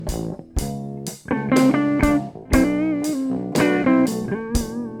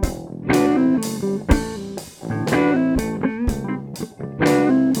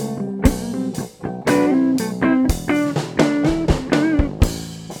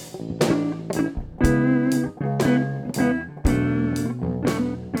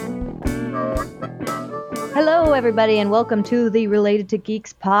everybody, and welcome to the Related to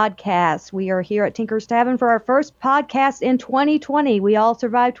Geeks podcast. We are here at Tinker's Tavern for our first podcast in 2020. We all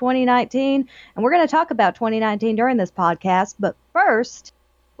survived 2019, and we're going to talk about 2019 during this podcast. But first,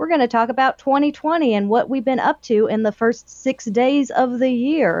 we're going to talk about 2020 and what we've been up to in the first 6 days of the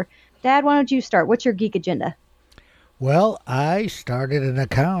year. Dad, why don't you start? What's your geek agenda? Well, I started an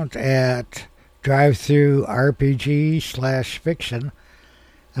account at Drive-Thru RPG/fiction.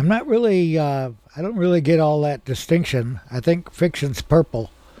 I'm not really, I don't really get all that distinction. I think fiction's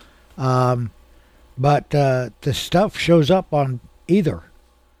purple. But the stuff shows up on either.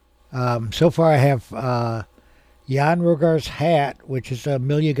 So far I have Jan Rogar's Hat, which is a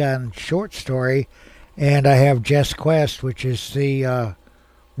Milligan short story, and I have Jess Quest, which is the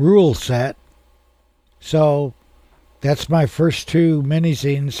rule set. So that's my first two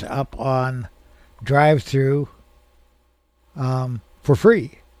mini-zines up on Drive-Thru for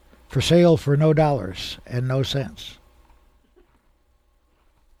free. For sale for no dollars and no cents.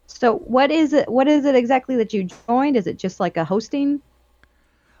 So what is it exactly that you joined? Is it just like a hosting?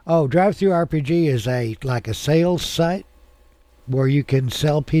 Oh, Drive-Thru RPG is like a sales site where you can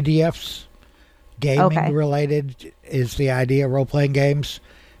sell PDFs. Gaming related is the idea, role-playing games,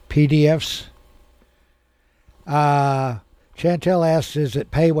 PDFs. Chantel asks, is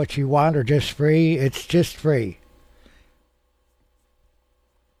it pay what you want or just free? It's just free.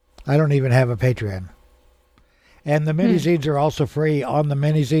 I don't even have a Patreon. And the mini-zines are also free on the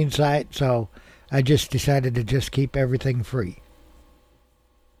mini-zine site, so I just decided to just keep everything free.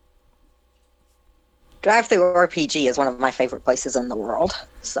 Drive-Thru RPG is one of my favorite places in the world.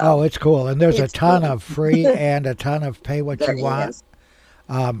 So oh, it's cool. And there's a ton of free and a ton of pay what you want.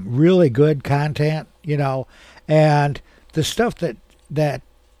 Really good content, and the stuff that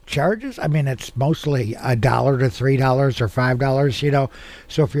charges, I mean, it's mostly $1 to $3 or $5,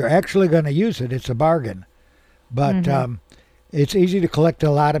 so if you're actually going to use it, it's a bargain. But it's easy to collect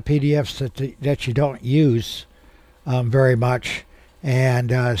a lot of PDFs that you don't use very much,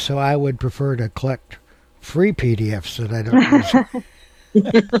 and so I would prefer to collect free PDFs that I don't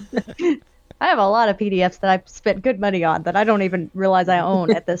use. I have a lot of PDFs that I've spent good money on that I don't even realize I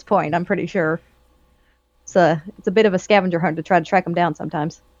own at this point, I'm pretty sure. It's a bit of a scavenger hunt to try to track them down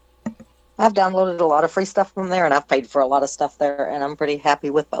sometimes. I've downloaded a lot of free stuff from there, and I've paid for a lot of stuff there, and I'm pretty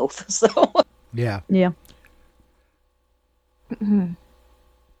happy with both. So yeah.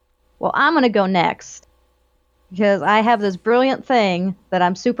 Well, I'm going to go next because I have this brilliant thing that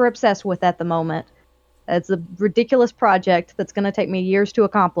I'm super obsessed with at the moment. It's a ridiculous project that's going to take me years to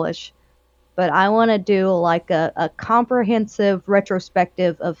accomplish, but I want to do like a comprehensive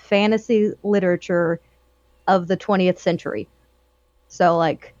retrospective of fantasy literature of the 20th century. So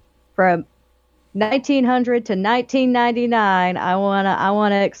like from 1900 to 1999, I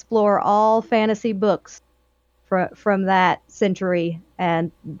wanna explore all fantasy books from that century,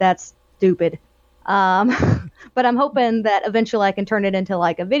 and that's stupid. But I'm hoping that eventually I can turn it into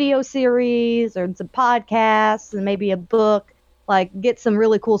like a video series or some podcasts and maybe a book, like get some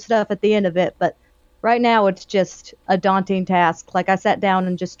really cool stuff at the end of it. But right now it's just a daunting task. Like I sat down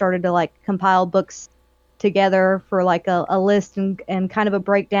and just started to like compile books together for like a list and kind of a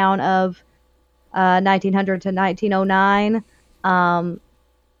breakdown of 1900 to 1909, and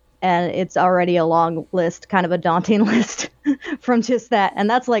it's already a long list, kind of a daunting list from just that, and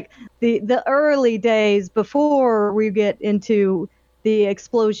that's like the early days before we get into the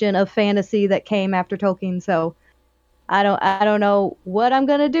explosion of fantasy that came after Tolkien. So I don't know what I'm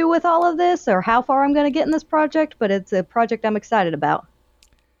gonna do with all of this or how far I'm gonna get in this project, but it's a project I'm excited about.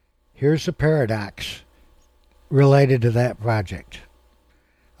 Here's a paradox related to that project.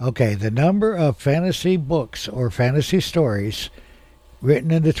 Okay, the number of fantasy books or fantasy stories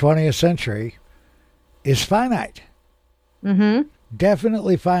written in the 20th century is finite. Mm-hmm.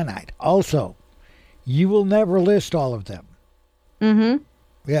 Definitely finite. Also, you will never list all of them. Mm-hmm.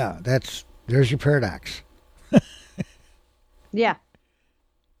 Yeah, there's your paradox. Yeah.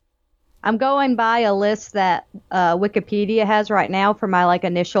 I'm going by a list that Wikipedia has right now for my like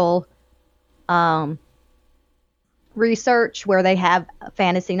initial research, where they have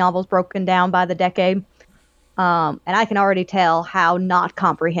fantasy novels broken down by the decade. And I can already tell how not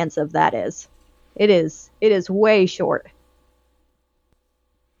comprehensive that is. It is way short.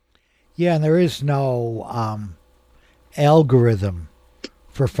 Yeah, and there is no algorithm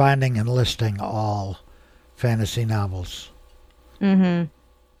for finding and listing all fantasy novels. Mm-hmm.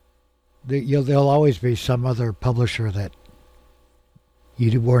 There'll always be some other publisher that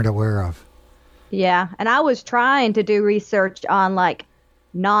you weren't aware of. Yeah, and I was trying to do research on like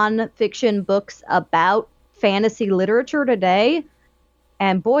non-fiction books about fantasy literature today,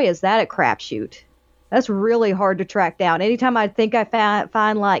 and boy, is that a crapshoot. That's really hard to track down. Anytime I think I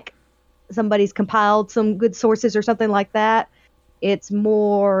find like somebody's compiled some good sources or something like that, it's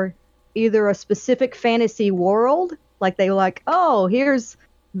more either a specific fantasy world, like they like, oh, here's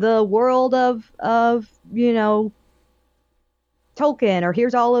the world of Tolkien, or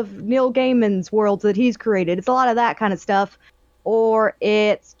here's all of Neil Gaiman's worlds that he's created. It's a lot of that kind of stuff, or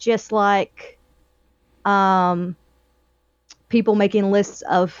it's just like people making lists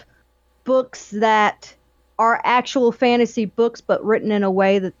of books that are actual fantasy books but written in a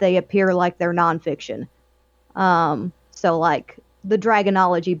way that they appear like they're nonfiction. So like the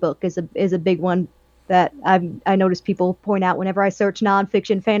Dragonology book is a big one that I notice people point out whenever I search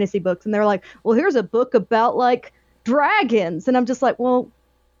nonfiction fantasy books, and they're like, well, here's a book about like dragons, and I'm just like, well,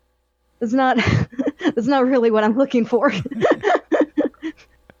 it's not that's not really what I'm looking for.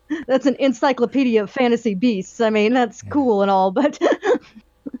 That's an encyclopedia of fantasy beasts. I mean, that's cool and all, but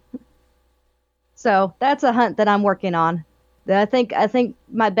so that's a hunt that I'm working on. I think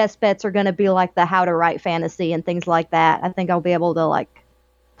my best bets are going to be like the how to write fantasy and things like that. I think I'll be able to like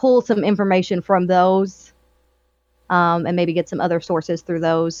pull some information from those, and maybe get some other sources through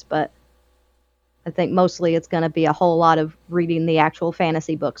those. But I think mostly it's going to be a whole lot of reading the actual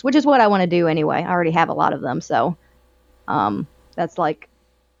fantasy books, which is what I want to do anyway. I already have a lot of them, so that's like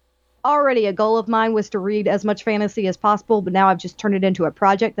already a goal of mine, was to read as much fantasy as possible, but now I've just turned it into a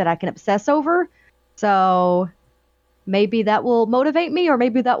project that I can obsess over. So maybe that will motivate me, or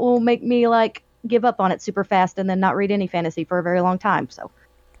maybe that will make me like give up on it super fast and then not read any fantasy for a very long time. So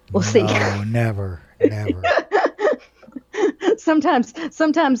we'll see. No, never.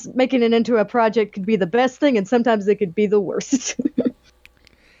 Sometimes making it into a project could be the best thing, and sometimes it could be the worst.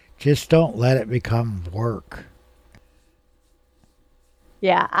 Just don't let it become work.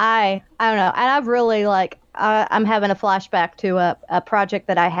 Yeah, I don't know. And I've really like, I'm having a flashback to a project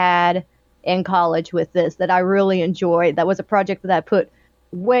that I had in college with this that I really enjoyed. That was a project that I put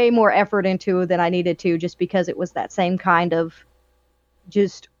way more effort into than I needed to, just because it was that same kind of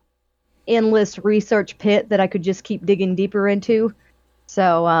just endless research pit that I could just keep digging deeper into.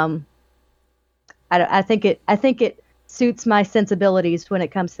 So I think it suits my sensibilities when it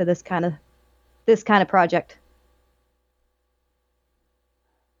comes to this kind of project.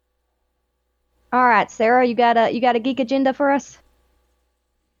 All right, Sarah, you got a geek agenda for us?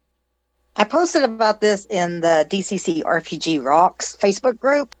 I posted about this in the DCC RPG Rocks Facebook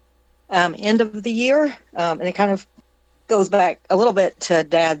group, end of the year, and it kind of goes back a little bit to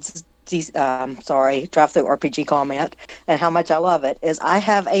Dad's drive-through RPG comment, and how much I love it. Is I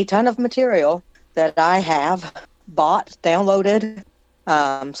have a ton of material that I have bought, downloaded,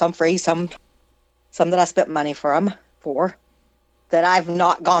 some free, some that I spent money for, that I've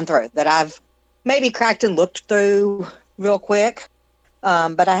not gone through, that I've maybe cracked and looked through real quick,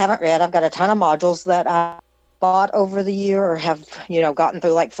 but I haven't read. I've got a ton of modules that I bought over the year, or have, gotten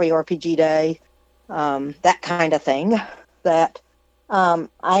through like free RPG Day, that kind of thing, that I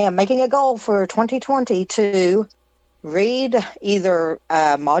am making a goal for 2020 to read either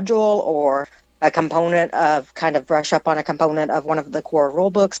a module or a component of, kind of brush up on a component of one of the core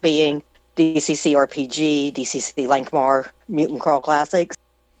rule books, being DCC RPG, DCC Lankhmar, Mutant Crawl Classics,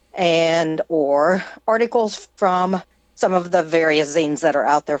 and or articles from some of the various zines that are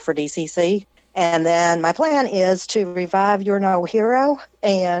out there for DCC. And then my plan is to revive You're No Hero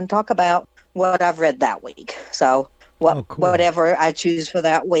and talk about what I've read that week. So whatever I choose for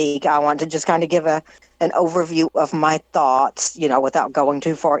that week, I want to just kind of give an overview of my thoughts, without going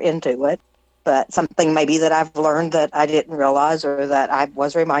too far into it. But something maybe that I've learned that I didn't realize, or that I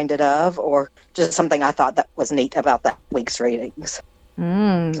was reminded of, or just something I thought that was neat about that week's readings. So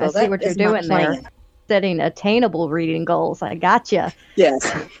I see what you're doing there. Setting attainable reading goals. I gotcha.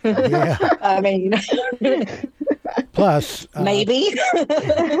 Yes. Yeah. I mean, plus maybe.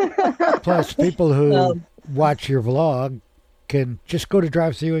 Plus, people who watch your vlog can just go to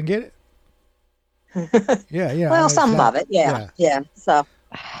drive-through and get it. Yeah. Well, some of it, yeah. So,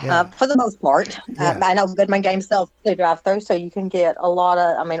 for the most part, I know Goodman Games sells through drive-through, so you can get a lot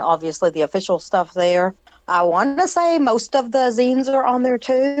of. I mean, obviously the official stuff there. I want to say most of the zines are on there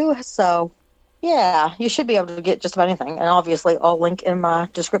too. So, yeah, you should be able to get just about anything. And obviously, I'll link in my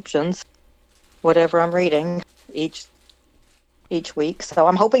descriptions whatever I'm reading each week. So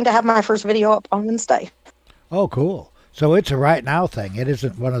I'm hoping to have my first video up on Wednesday. Oh, cool. So it's a right now thing. It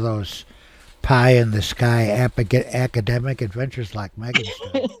isn't one of those pie in the sky academic adventures like Megan's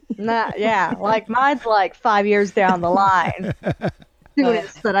doing. Like mine's like 5 years down the line.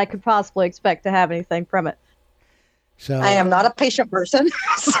 Soonest that I could possibly expect to have anything from it. So I am not a patient person,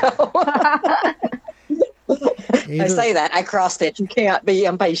 so I say that I cross stitch. You can't be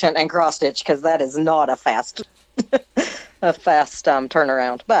impatient and cross stitch because that is not a fast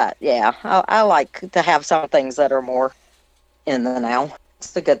turnaround. But yeah, I like to have some things that are more in the now.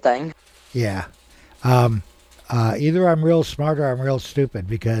 It's a good thing. Yeah. Either I'm real smart or I'm real stupid,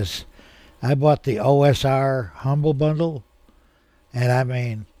 because I bought the OSR Humble Bundle, and I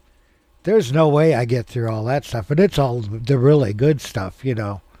mean, there's no way I get through all that stuff, and it's all the really good stuff,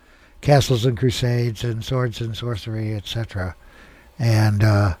 Castles and Crusades and Swords and Sorcery, etc. And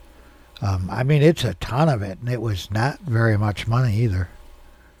I mean, it's a ton of it, and it was not very much money either.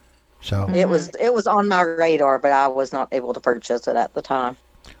 So it was on my radar, but I was not able to purchase it at the time.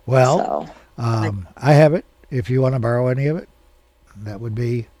 Well, I have it. If you want to borrow any of it, that would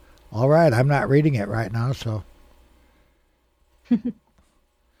be all right. I'm not reading it right now, so.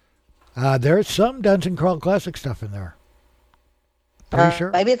 There's some Dungeon Crawl Classic stuff in there. Pretty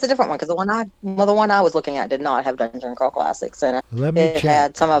sure. Maybe it's a different one, because the one I was looking at did not have Dungeon Crawl Classics in it. Let me check. It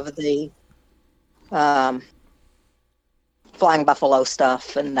had some of the Flying Buffalo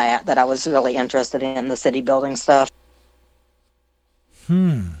stuff and that I was really interested in, the city building stuff.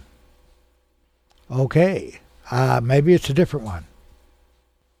 Okay. Maybe it's a different one.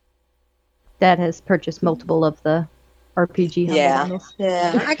 Dad has purchased multiple of the RPG bundles.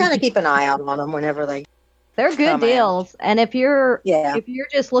 Yeah. I gotta keep an eye out on them whenever they're good deals. And if you're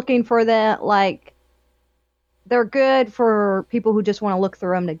just looking for that, like, they're good for people who just want to look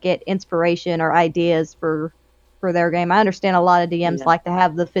through them to get inspiration or ideas for their game. I understand a lot of DMs like to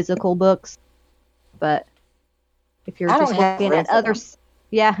have the physical books, but if you're just looking at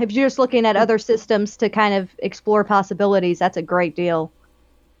if you're just looking at other systems to kind of explore possibilities, that's a great deal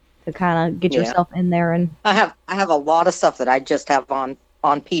to kind of get yourself in there. And I have a lot of stuff that I just have on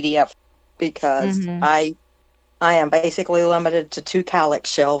PDF, because I am basically limited to 2 Kallax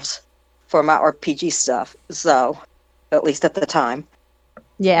shelves for my RPG stuff. So, at least at the time.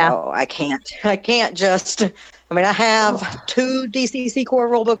 Yeah. So I can't just, I have 2 DCC core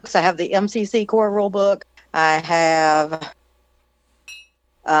rulebooks. I have the MCC core rulebook. I have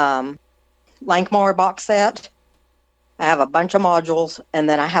Lankmore box set. I have a bunch of modules, and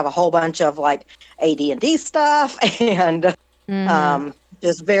then I have a whole bunch of like AD&D stuff and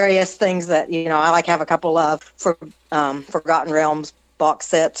just various things that I like. Have a couple of Forgotten Realms box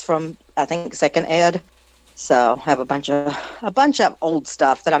sets from, I think, second ed. So I have a bunch of old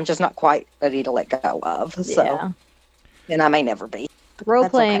stuff that I'm just not quite ready to let go of. So, and I may never be.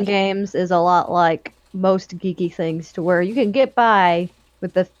 Role-playing games is a lot like most geeky things, to where you can get by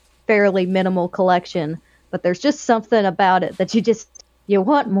with a fairly minimal collection, but there's just something about it that you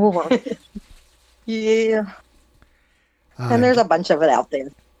want more. Yeah. And there's a bunch of it out there.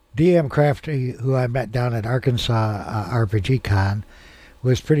 DM Crafty, who I met down at Arkansas RPG Con,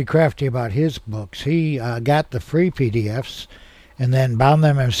 was pretty crafty about his books. He got the free PDFs and then bound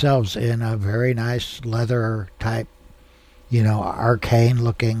them himself in a very nice leather type, arcane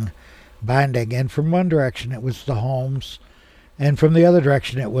looking binding. And from one direction it was the Holmes, and from the other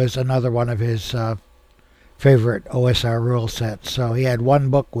direction it was another one of his favorite OSR rule sets. So he had one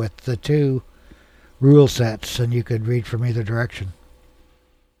book with the 2 rule sets, and you could read from either direction.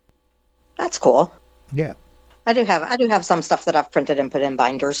 That's cool. Yeah. I do have some stuff that I've printed and put in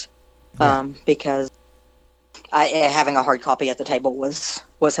binders, because having a hard copy at the table was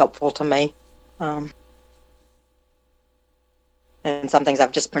helpful to me. And some things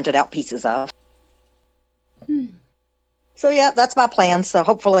I've just printed out pieces of. So yeah, that's my plan. So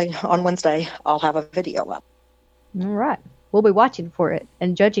hopefully on Wednesday I'll have a video up. All right. We'll be watching for it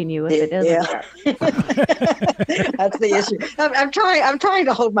and judging you if it isn't. Yeah. That's the issue. I'm trying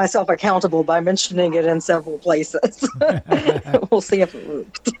to hold myself accountable by mentioning it in several places. We'll see if it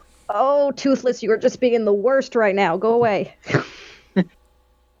works. Oh, Toothless, you are just being the worst right now. Go away.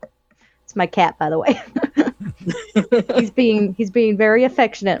 It's my cat, by the way. He's being very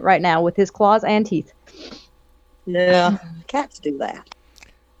affectionate right now with his claws and teeth. Yeah, cats do that.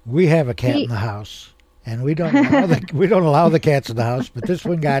 We have a cat in the house. And we don't allow the cats in the house, but this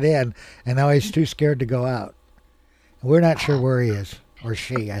one got in, and now he's too scared to go out. We're not sure where he is, or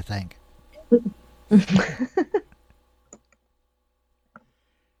she, I think.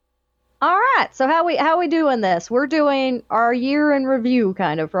 All right, so how we doing this? We're doing our year in review,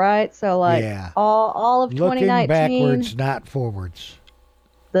 kind of, right? So all of 2019. Looking backwards, not forwards.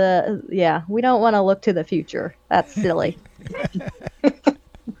 We don't want to look to the future. That's silly.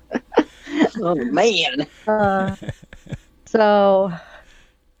 Oh, man. So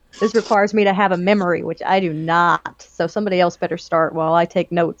this requires me to have a memory, which I do not. So somebody else better start while I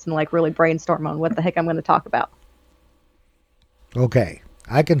take notes and really brainstorm on what the heck I'm going to talk about. Okay,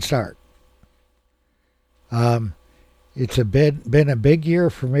 I can start. It's been a big year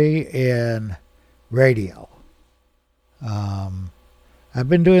for me in radio. I've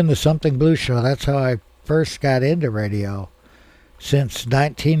been doing the Something Blue show. That's how I first got into radio since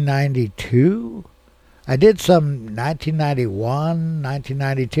 1992. I did some 1991,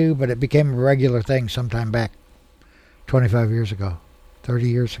 1992, but it became a regular thing sometime back 25 years ago, 30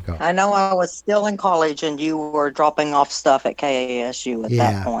 years ago. I know I was still in college and you were dropping off stuff at KASU at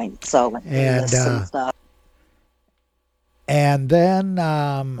that point. So, and stuff. And then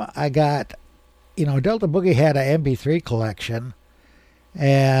I got, Delta Boogie had an MP3 collection,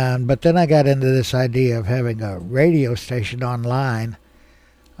 but then I got into this idea of having a radio station online,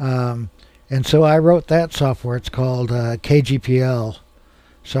 and so I wrote that software. It's called KGPL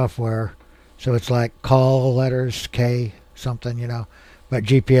software, so it's like call letters K something, but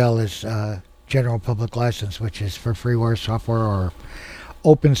GPL is General Public License, which is for freeware software or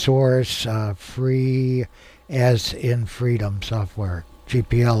open source, free as in freedom software,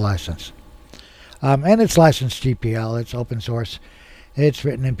 GPL license. And it's licensed GPL, it's open source, it's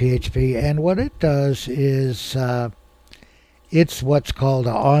written in PHP, and what it does is it's what's called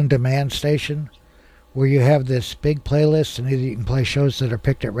an on-demand station, where you have this big playlist, and either you can play shows that are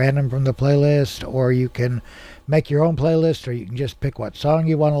picked at random from the playlist, or you can make your own playlist, or you can just pick what song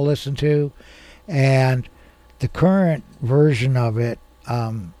you want to listen to. And the current version of it,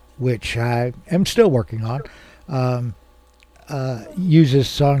 which I am still working on, uses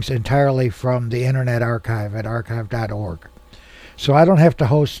songs entirely from the Internet Archive at archive.org. So I don't have to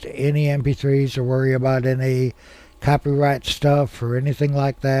host any MP3s or worry about any copyright stuff or anything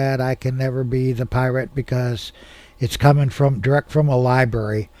like that. I can never be the pirate because it's coming direct from a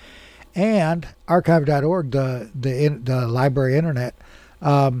library. And archive.org, the library internet,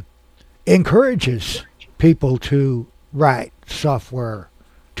 encourages people to write software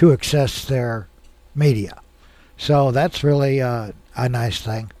to access their media. So that's really a nice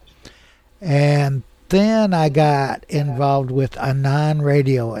thing. And then I got involved with Anon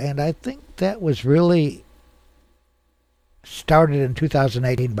Radio, and I think that was really started in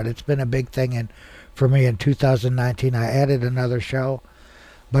 2018, but it's been a big thing for me in 2019. I added another show.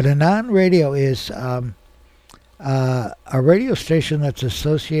 But Anon Radio is a radio station that's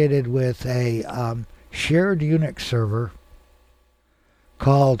associated with a shared Unix server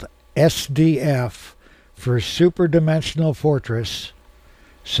called SDF for Super Dimensional Fortress.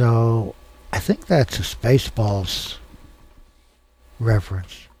 So I think that's a Spaceballs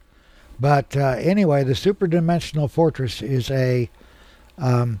reference. But anyway, the Super Dimensional Fortress is a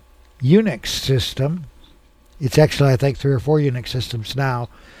Unix system. It's actually, I think, 3 or 4 Unix systems now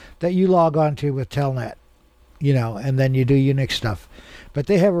that you log on to with Telnet, and then you do Unix stuff. But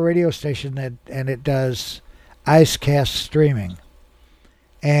they have a radio station and it does IceCast streaming.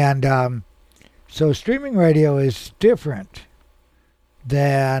 And so streaming radio is different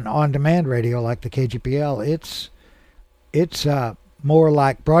than on-demand radio like the KGPL. It's more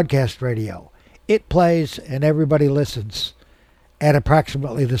like broadcast radio. It plays and everybody listens at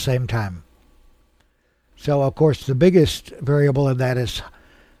approximately the same time. So, of course, the biggest variable in that is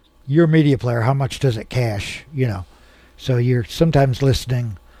your media player. How much does it cache? So you're sometimes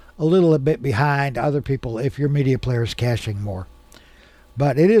listening a little bit behind other people if your media player is caching more.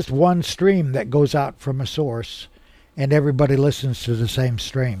 But it is one stream that goes out from a source, and everybody listens to the same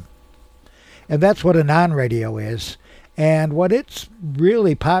stream. And that's what Anon Radio is. And what it's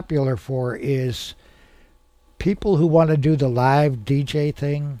really popular for is people who want to do the live DJ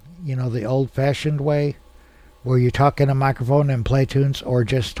thing, the old-fashioned way, where you talk in a microphone and play tunes or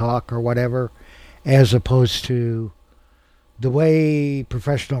just talk or whatever, as opposed to the way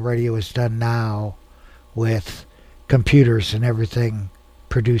professional radio is done now with computers and everything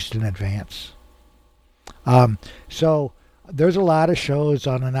produced in advance. So there's a lot of shows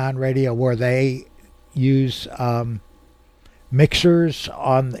on Anon Radio where they use mixers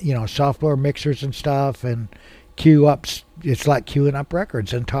on, software mixers and stuff, and queue up. It's like queuing up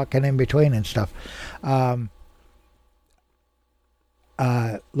records and talking in between and stuff.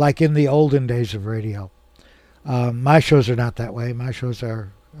 Like in the olden days of radio. My shows are not that way. My shows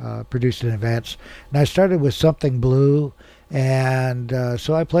are produced in advance. And I started with Something Blue, and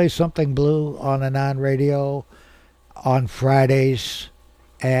so I play Something Blue on Anon Radio on Fridays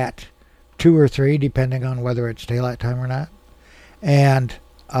at 2 or 3, depending on whether it's daylight time or not. And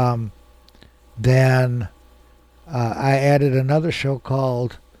then I added another show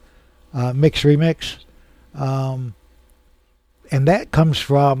called Mix Remix. And that comes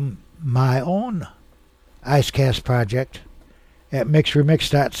from my own IceCast project at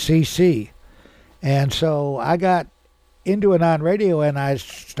mixremix.cc. And so I got into Anon Radio and I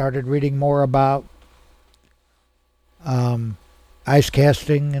started reading more about ice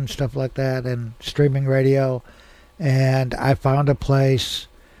casting and stuff like that, and streaming radio. And I found a place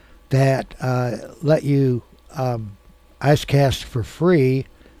that let you ice cast for free.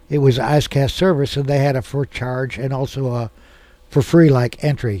 It was an ice cast service, and they had a for charge and also a for free like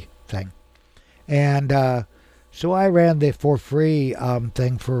entry thing. And so I ran the for free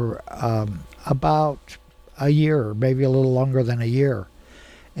thing for about a year, maybe a little longer than a year.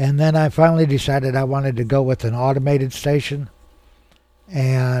 And then I finally decided I wanted to go with an automated station.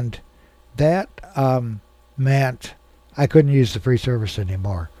 And that meant I couldn't use the free service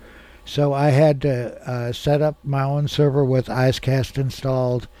anymore. So I had to set up my own server with IceCast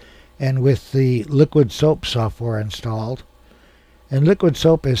installed and with the Liquid Soap software installed. And Liquid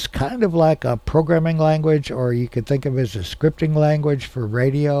Soap is kind of like a programming language, or you could think of it as a scripting language for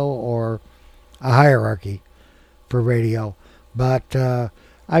radio, or a hierarchy for radio. But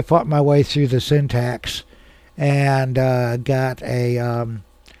I fought my way through the syntax and got a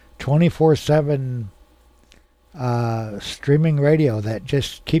 24/7 streaming radio that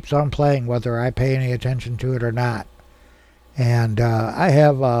just keeps on playing whether I pay any attention to it or not. And I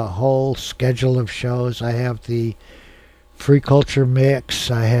have a whole schedule of shows. I have the Free Culture Mix.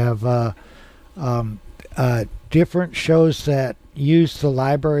 I have different shows that use the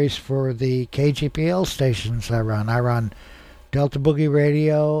libraries for the KGPL stations I run. I run Delta Boogie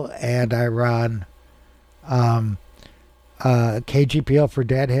Radio, and I run KGPL for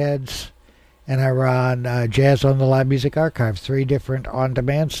Deadheads, and I run Jazz on the Live Music Archive, 3 different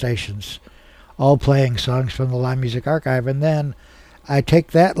on-demand stations, all playing songs from the Live Music Archive. And then I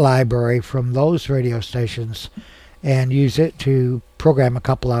take that library from those radio stations and use it to program a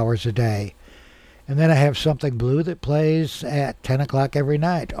couple hours a day. And then I have Something Blue that plays at 10 o'clock every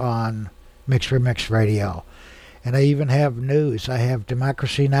night on Mix Remix Radio. And I even have news. I have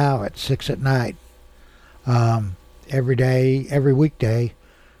Democracy Now! At 6 at night every day, every weekday.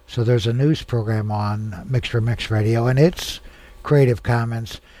 So there's a news program on Mix Remix Radio, and it's Creative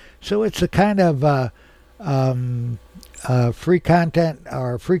Commons. So it's a kind of free content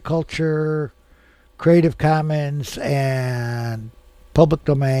or free culture, Creative Commons, and public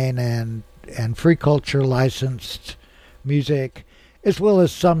domain, and free culture licensed music, as well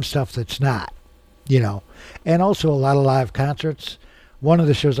as some stuff that's not, and also a lot of live concerts. One of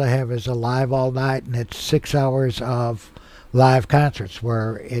the shows I have is a Live All Night, and it's 6 hours of live concerts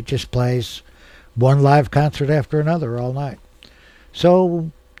where it just plays one live concert after another all night.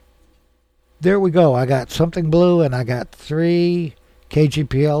 So there we go. I got Something Blue, and I got 3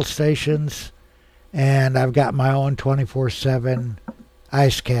 KGPL stations, and I've got my own 24/7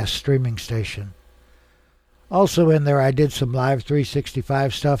 IceCast streaming station. Also in there, I did some Live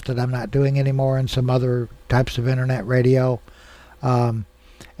 365 stuff that I'm not doing anymore, and some other types of internet radio. And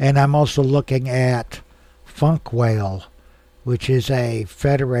I'm also looking at Funk Whale, which is a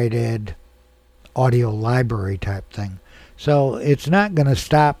federated audio library type thing. So it's not going to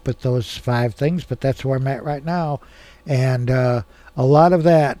stop with those 5 things, but that's where I'm at right now. And a lot of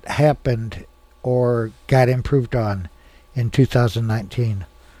that happened or got improved on in 2019.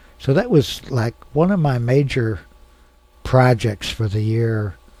 So that was like one of my major projects for the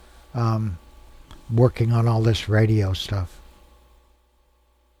year, working on all this radio stuff.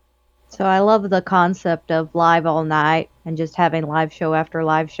 So I love the concept of live all night and just having live show after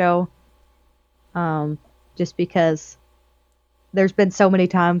live show. Just because there's been so many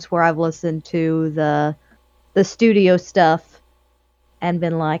times where I've listened to the studio stuff and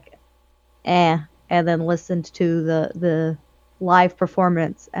been like, and then listened to the live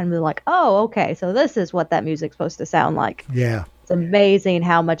performance and be like, oh, okay, so this is what that music's supposed to sound like. Yeah. It's amazing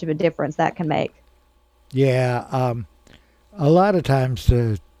how much of a difference that can make. Yeah. A lot of times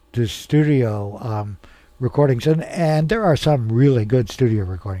the studio recordings, and there are some really good studio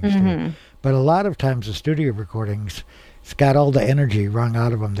recordings too, but a lot of times the studio recordings, it's got all the energy wrung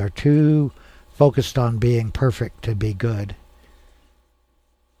out of them. They're too focused on being perfect to be good.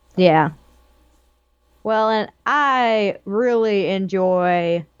 Yeah. Well, and I really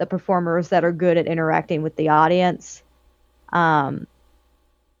enjoy the performers that are good at interacting with the audience. And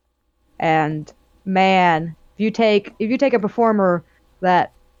man, if you take a performer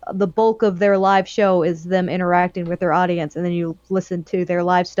that the bulk of their live show is them interacting with their audience, and then you listen to their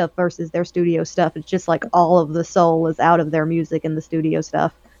live stuff versus their studio stuff, it's just like all of the soul is out of their music and the studio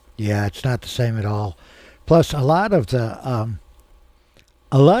stuff. Yeah, it's not the same at all. Plus, a lot of the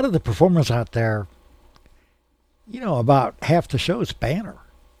performers out there, about half the show is Banner.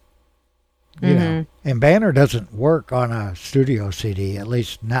 And Banner doesn't work on a studio CD, at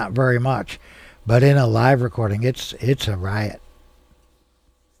least not very much. But in a live recording, it's a riot.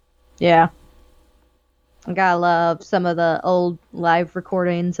 Yeah. I gotta love some of the old live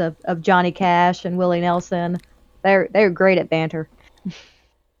recordings of Johnny Cash and Willie Nelson. They're great at banter.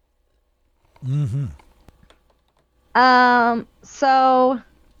 Mm-hmm. So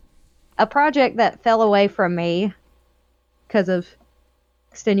a project that fell away from me because of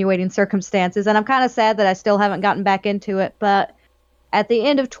extenuating circumstances, and I'm kind of sad that I still haven't gotten back into it, but at the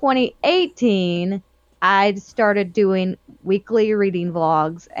end of 2018, I started doing weekly reading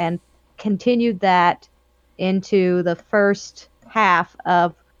vlogs and continued that into the first half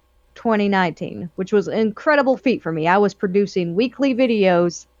of 2019, which was an incredible feat for me. I was producing weekly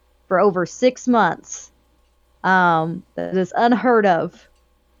videos for over 6 months. That is unheard of.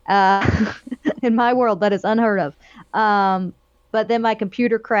 In my world, that is unheard of. But then my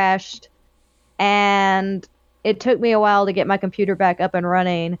computer crashed, and it took me a while to get my computer back up and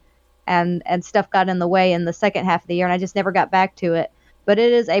running, and stuff got in the way in the second half of the year, and I just never got back to it. But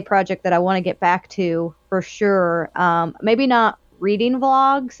it is a project that I want to get back to for sure. Maybe not reading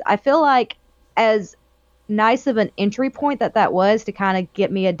vlogs. I feel like as nice of an entry point that was to kind of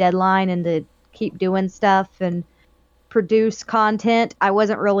get me a deadline and to keep doing stuff and produce content, I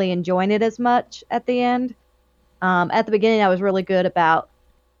wasn't really enjoying it as much at the end. At the beginning, I was really good about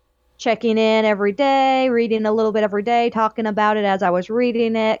checking in every day, reading a little bit every day, talking about it as I was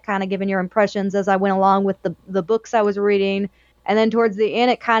reading it, kind of giving your impressions as I went along with the books I was reading. And then towards the end,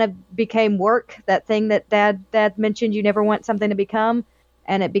 it kind of became work, that thing that Dad mentioned, you never want something to become.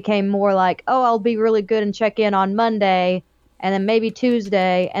 And it became more like, oh, I'll be really good and check in on Monday, and then maybe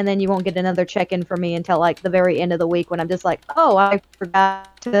Tuesday, and then you won't get another check-in from me until like the very end of the week when I'm just like, oh, I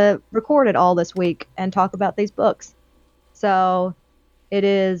forgot to record it all this week and talk about these books. So it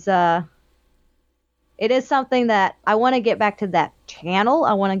is something that I want to get back to that channel.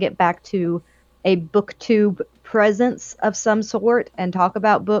 I want to get back to a booktube presence of some sort and talk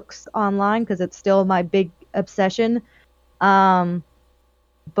about books online because it's still my big obsession.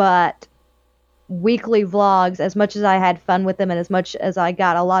 But weekly vlogs, as much as I had fun with them and as much as I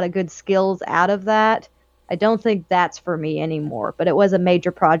got a lot of good skills out of that, I don't think that's for me anymore. But it was a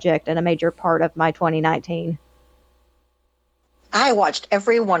major project and a major part of my 2019. I watched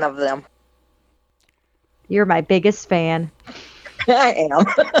every one of them. You're my biggest fan. I am.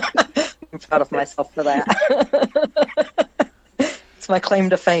 I'm proud of myself for that. It's my claim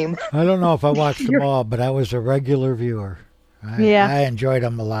to fame. I don't know if I watched them all, but I was a regular viewer. I enjoyed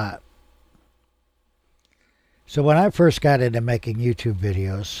them a lot. So when I first got into making YouTube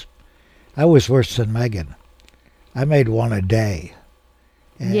videos, I was worse than Megan. I made one a day.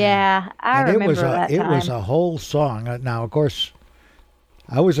 And, I remember that time. It was a whole song. Now, of course,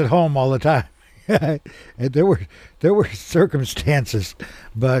 I was at home all the time. there were circumstances,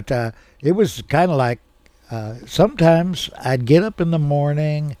 but it was kind of like sometimes I'd get up in the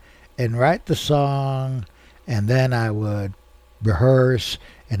morning and write the song, and then I would rehearse,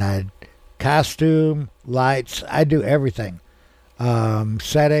 and I'd costume, lights, I'd do everything.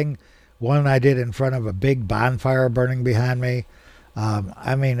 Setting, one I did in front of a big bonfire burning behind me.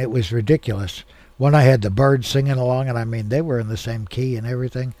 I mean, it was ridiculous. One I had the birds singing along, and I mean, they were in the same key and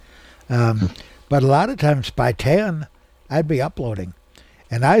everything. But a lot of times by 10, I'd be uploading.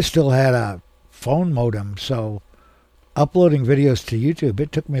 And I still had a phone modem, so uploading videos to YouTube,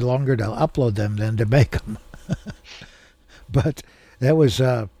 it took me longer to upload them than to make them. But that was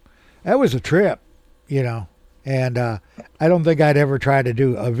a trip, you know. And I don't think I'd ever try to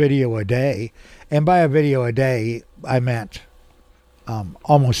do a video a day. And by a video a day, I meant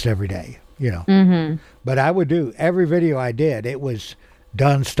almost every day, you know. Mm-hmm. But I would do every video I did. It was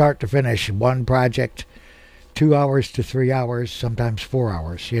done start to finish, one project, 2 hours to 3 hours, sometimes 4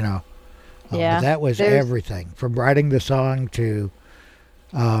 hours, you know. But that was everything, from writing the song to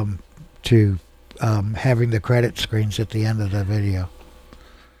having the credit screens at the end of the video.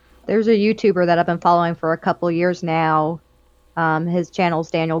 There's a YouTuber that I've been following for a couple years now. His channel's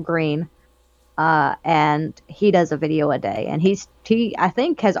Daniel Green, and he does a video a day. And he I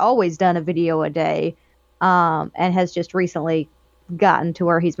think has always done a video a day, and has just recently gotten to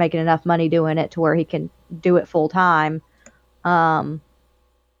where he's making enough money doing it to where he can do it full time.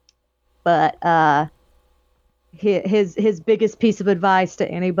 But his biggest piece of advice to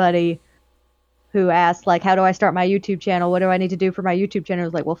anybody who asks, like, how do I start my YouTube channel? What do I need to do for my YouTube channel?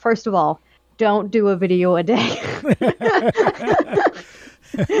 Is like, well, first of all, don't do a video a day.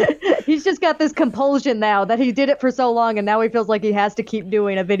 He's just got this compulsion now that he did it for so long, and now he feels like he has to keep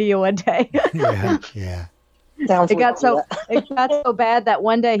doing a video a day. Yeah. It got so bad that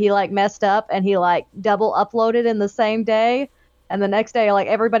one day he like messed up and he like double uploaded in the same day, and the next day like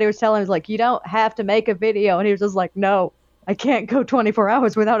everybody was telling him, like, you don't have to make a video, and he was just like, no, I can't go 24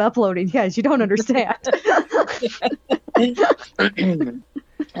 hours without uploading. Guys, you don't understand.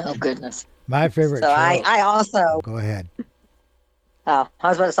 Oh goodness. My favorite So show. I also Go ahead. I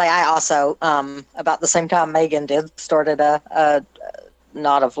was about to say I also about the same time Megan did started a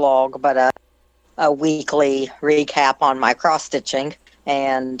not a vlog but a weekly recap on my cross stitching,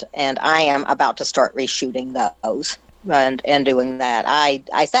 and I am about to start reshooting those and doing that.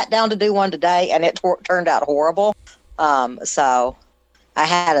 I sat down to do one today and it turned out horrible. So I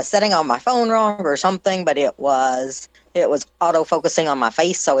had a setting on my phone wrong or something, but it was auto focusing on my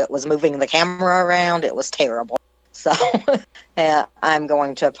face, so it was moving the camera around. It was terrible. So I'm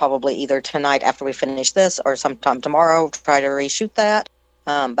going to probably either tonight after we finish this or sometime tomorrow try to reshoot that.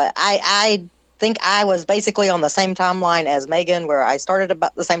 But I think I was basically on the same timeline as Megan, where I started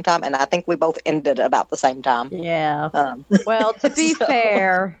about the same time, and I think we both ended about the same time. Yeah. Well, to be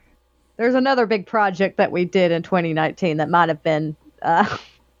fair, there's another big project that we did in 2019 that might have been might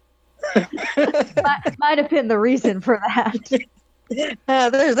have been the reason for that.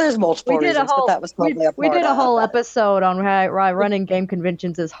 There's multiple reasons, but that was probably a part we did a whole of episode on why running game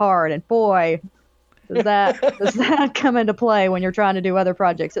conventions is hard, and boy, does that come into play when you're trying to do other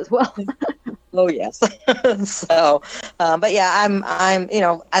projects as well. Oh yes. So, but yeah, I'm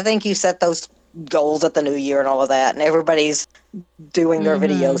I think you set those goals at the new year and all of that, and everybody's doing their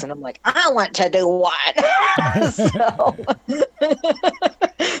videos, and I'm like, I want to do one.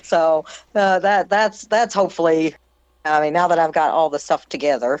 So that's hopefully. I mean, now that I've got all the stuff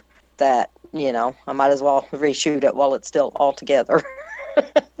together, that I might as well reshoot it while it's still all together.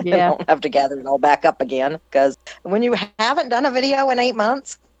 Yeah, I don't have to gather it all back up again, because when you haven't done a video in 8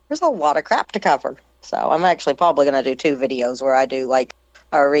 months, there's a lot of crap to cover. So I'm actually probably going to do 2 videos where I do like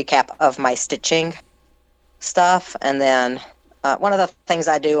a recap of my stitching stuff, and then one of the things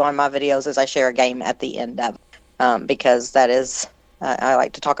I do on my videos is I share a game at the end of it, because that is I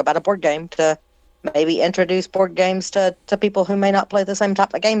like to talk about a board game to maybe introduce board games to people who may not play the same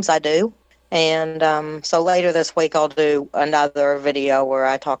type of games I do. And so later this week I'll do another video where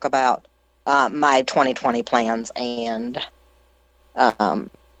I talk about my 2020 plans and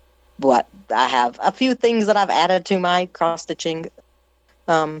what I have a few things that I've added to my cross-stitching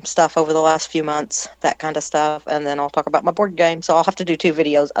stuff over the last few months, that kind of stuff. And then I'll talk about my board game. So I'll have to do 2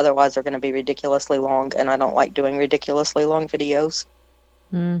 videos, otherwise they're going to be ridiculously long, and I don't like doing ridiculously long videos.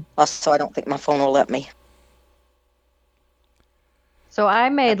 Also, I don't think my phone will let me. So I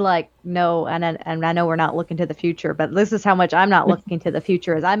made and I know we're not looking to the future, but this is how much I'm not looking to the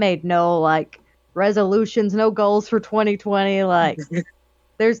future. Is I made no resolutions, no goals for 2020.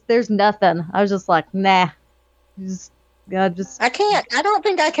 There's nothing. I was just like, nah. I can't. I don't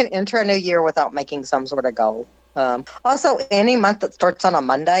think I can enter a new year without making some sort of goal. Also, any month that starts on a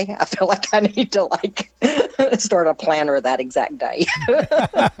Monday, I feel like I need to start a planner that exact day.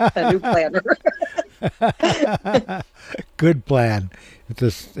 A new planner. Good plan.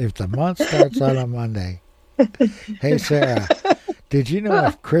 If the month starts on a Monday. Hey, Sarah, did you know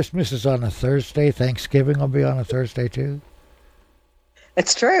if Christmas is on a Thursday, Thanksgiving will be on a Thursday too?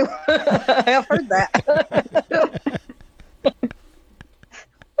 It's true. I have heard that.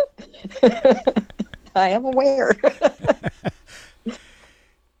 I am aware.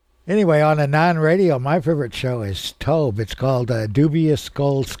 Anyway, on a non-radio, my favorite show is Tobe. It's called Dubious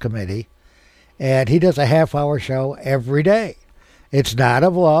Skulls Committee, and he does a half-hour show every day. It's not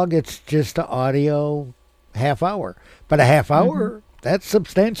a vlog; it's just an audio half-hour. But a half-hour, that's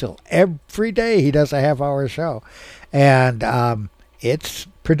substantial. Every day he does a half-hour show, and it's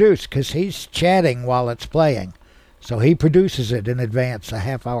produced because he's chatting while it's playing. So he produces it in advance, a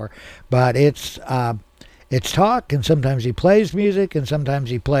half hour. But it's talk, and sometimes he plays music, and sometimes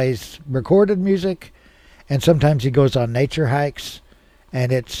he plays recorded music, and sometimes he goes on nature hikes,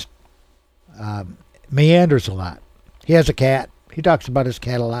 and it's meanders a lot. He has a cat. He talks about his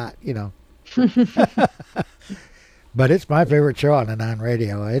cat a lot, But it's my favorite show on a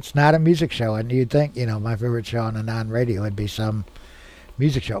non-radio. It's not a music show, and you'd think, my favorite show on a non-radio would be some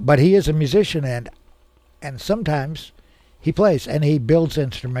music show. But he is a musician, and sometimes he plays, and he builds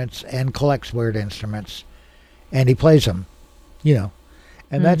instruments and collects weird instruments, and he plays them,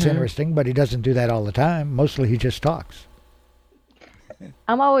 And that's interesting, but he doesn't do that all the time. Mostly he just talks.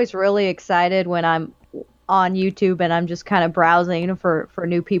 I'm always really excited when I'm on YouTube and I'm just kind of browsing for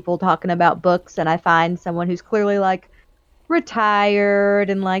new people talking about books, and I find someone who's clearly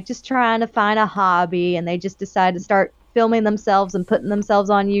retired and just trying to find a hobby, and they just decide to start filming themselves and putting themselves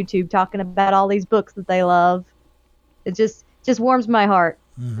on YouTube talking about all these books that they love. It just warms my heart.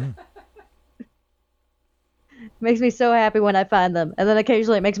 Makes me so happy when I find them, and then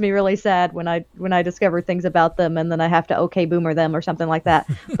occasionally it makes me really sad when I discover things about them, and then I have to okay boomer them or something like that.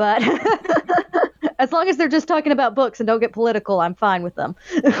 But As long as they're just talking about books and don't get political, I'm fine with them.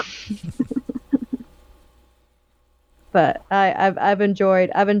 But I've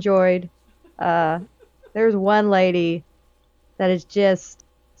enjoyed. There's one lady that is just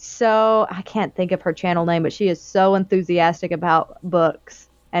so, I can't think of her channel name, but she is so enthusiastic about books,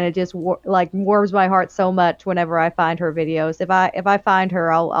 and it just warms my heart so much whenever I find her videos. If I find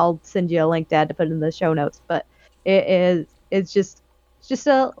her, I'll send you a link, Dad, to put in the show notes. But it's just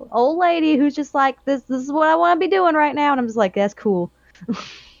a old lady who's just like, this is what I want to be doing right now, and I'm just like, that's cool.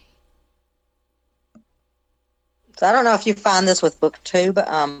 So I don't know if you find this with BookTube,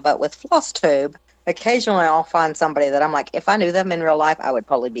 but with FlossTube, occasionally I'll find somebody that I'm like, if I knew them in real life, I would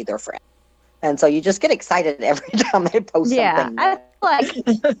probably be their friend. And so you just get excited every time they post something. Yeah, I feel like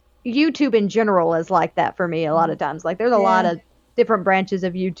YouTube in general is like that for me a lot of times. Like, there's a lot of different branches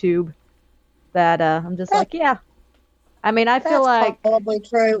of YouTube that I'm just like, yeah. I mean, I feel like... That's probably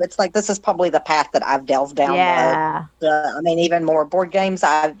true. It's like, this is probably the path that I've delved down. Yeah. I mean, even more board games,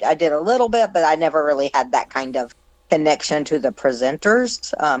 I did a little bit, but I never really had that kind of connection to the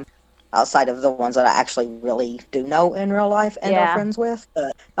presenters, outside of the ones that I actually really do know in real life and are friends with.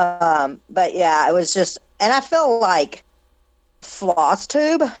 But yeah, it was just, and I feel like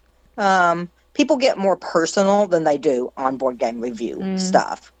FlossTube, people get more personal than they do on board game review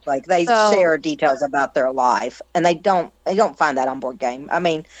stuff. Like, they share details about their life, and they don't find that on board game. I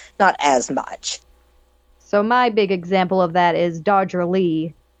mean, not as much. So my big example of that is Dodger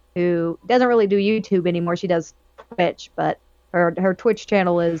Lee, who doesn't really do YouTube anymore. She does Twitch, but her Twitch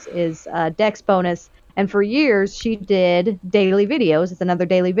channel is Dex Bonus, and for years she did daily videos. It's another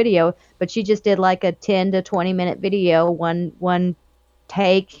daily video, but she just did like a 10 to 20 minute video, one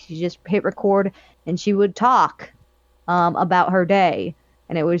take. She just hit record and she would talk about her day,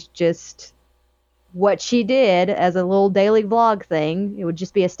 and it was just what she did as a little daily vlog thing. It would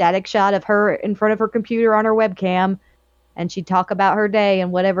just be a static shot of her in front of her computer on her webcam, and she'd talk about her day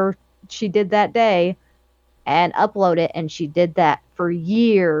and whatever she did that day and upload it, and she did that for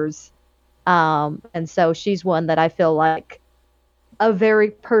years. And so she's one that I feel like a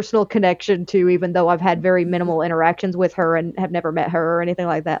very personal connection to, even though I've had very minimal interactions with her and have never met her or anything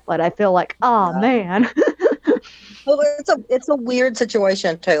like that. But I feel like, oh man. Well, it's a weird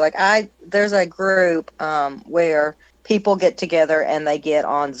situation too. Like, there's a group where people get together and they get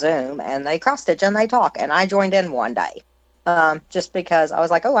on Zoom and they cross stitch and they talk, and I joined in one day. Just because I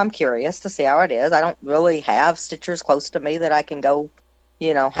was like, oh, I'm curious to see how it is. I don't really have stitchers close to me that I can go,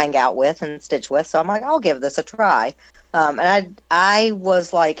 hang out with and stitch with. So I'm like, I'll give this a try. And I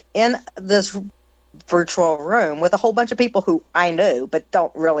was like in this virtual room with a whole bunch of people who I knew, but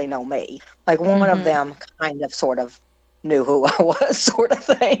don't really know me. Like, one of them kind of sort of knew who I was, sort of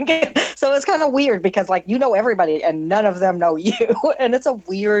thing. So it's kind of weird because, like, everybody and none of them know you. And it's a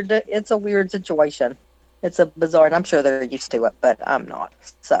weird situation. It's a bizarre, and I'm sure they're used to it, but I'm not.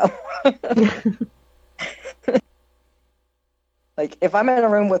 So, like, if I'm in a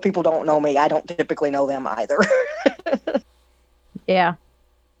room with people who don't know me, I don't typically know them either. Yeah.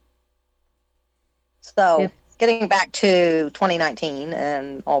 So, getting back to 2019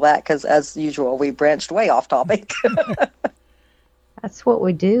 and all that, because as usual, we branched way off topic. That's what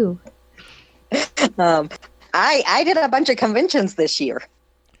we do. I did a bunch of conventions this year,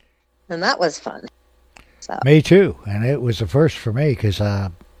 and that was fun. So. Me too, and it was the first for me because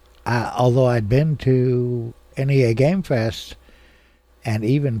although I'd been to NEA Game Fest and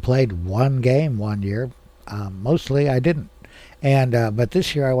even played one game one year, mostly I didn't. And but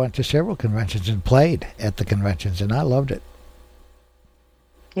this year I went to several conventions and played at the conventions, and I loved it.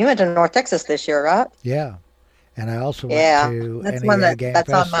 You went to North Texas this year, right? Yeah, and I also went to that's NEA Game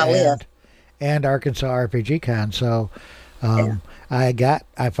that's Fest on my list. and Arkansas RPG Con. So I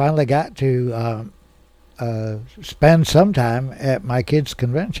finally got to spend some time at my kids'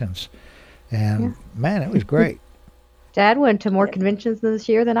 conventions, and man, it was great. Dad went to more conventions this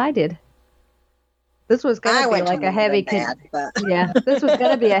year than I did. This was going to be like a heavy this was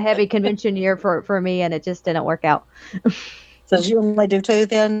going to be a heavy convention year for me, and it just didn't work out. So did you only do 2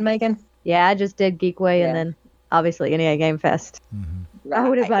 then, Megan? Yeah, I just did Geekway and then obviously NEA Game Fest. Mm-hmm. I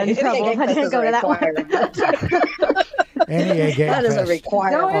would have been in trouble if I didn't go to that one. NEA Game that Fest. is a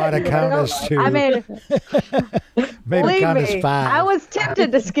requirement. Ought to count us to, I mean, maybe believe count us me, 5. I was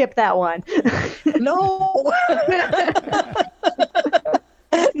tempted to skip that one. No.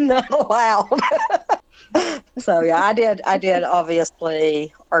 Not allowed. So yeah, I did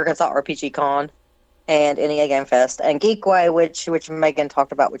obviously Arkansas RPG Con and NEA Game Fest and Geekway, which Megan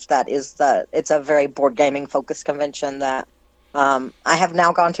talked about, which it's a very board gaming focused convention that I have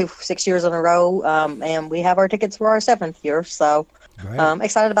now gone to 6 years in a row, and we have our tickets for our 7th year. So Right.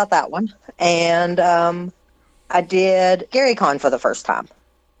 Excited about that one. And I did GaryCon for the first time.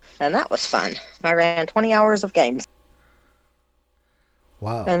 And that was fun. I ran 20 hours of games.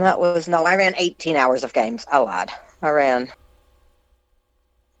 Wow. And that was, no, I ran 18 hours of games. I lied. I ran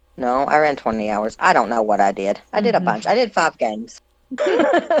 20 hours. I don't know what I did. I did a bunch. I did 5 games.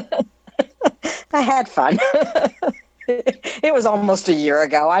 I had fun. It was almost a year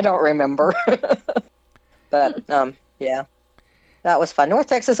ago. I don't remember. But, yeah. That was fun. North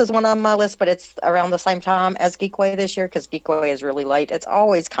Texas is one on my list, but it's around the same time as Geekway this year because Geekway is really late. It's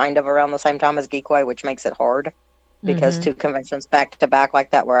always kind of around the same time as Geekway, which makes it hard because 2 conventions back to back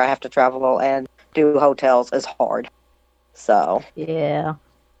like that where I have to travel and do hotels is hard. So, yeah.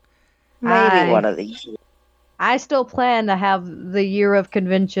 Maybe one of these. I still plan to have the year of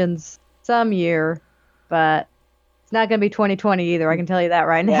conventions some year, but it's not going to be 2020 either. I can tell you that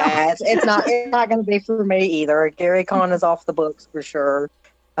right now. Yeah, it's not going to be for me either. GaryCon is off the books for sure.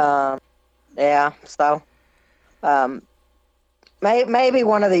 Yeah, so maybe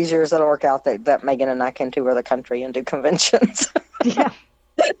one of these years it'll work out that Megan and I can tour the country and do conventions. Yeah.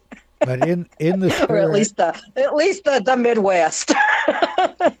 But in the spirit, or at least the Midwest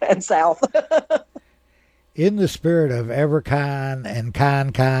and South. in the spirit of EverCon and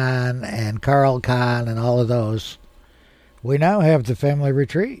ConCon and CarlCon and all of those, we now have the family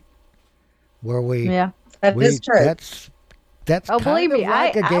retreat where we that is true. That's oh, kind believe me, of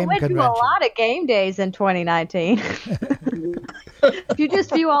like a I game went convention. to a lot of game days in 2019. If you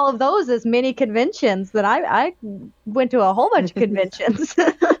just view all of those as mini conventions, then I went to a whole bunch of conventions.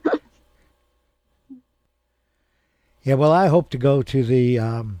 Yeah, well, I hope to go to the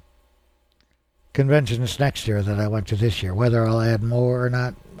conventions next year that I went to this year. Whether I'll add more or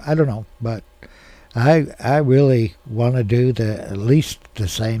not, I don't know. But I really want to do at least the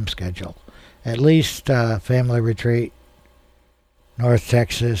same schedule. At least Family Retreat, North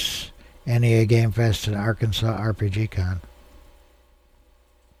Texas, NEA Game Fest, and Arkansas RPG Con.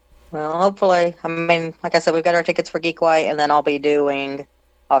 Well, hopefully. I mean, like I said, we've got our tickets for Geekway, and then I'll be doing,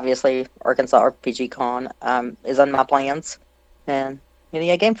 obviously, Arkansas RPG Con is on my plans, and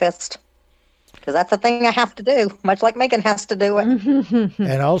NEA Game Fest. Because that's the thing I have to do, much like Megan has to do it.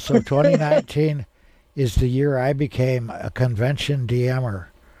 And also, 2019 is the year I became a convention DMer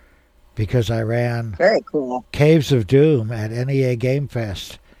because I ran Very cool. Caves of Doom at NEA Game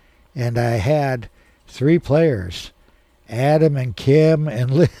Fest, and I had 3 players, Adam and Kim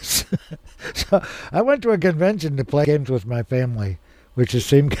and Liz. So I went to a convention to play games with my family, which just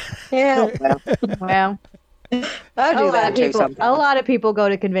seemed... Yeah, Well, I do that too sometimes. a lot of people go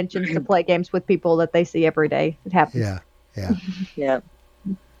to conventions to play games with people that they see every day. It happens. Yeah. Yeah.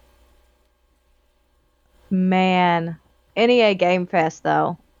 Man, NEA Game Fest,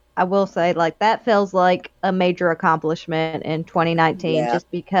 though, I will say, like, that feels like a major accomplishment in 2019 just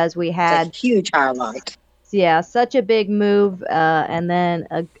because we had... It's a huge highlight. Yeah, such a big move and then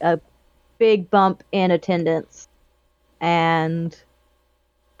a big bump in attendance. And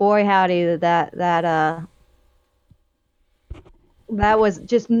boy, howdy, that was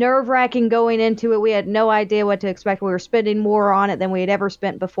just nerve-wracking going into it. We had no idea what to expect. We were spending more on it than we had ever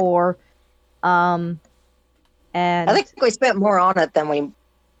spent before. And I think we spent more on it than we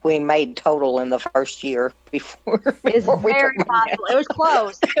made total in the first year before it's we very possible. It was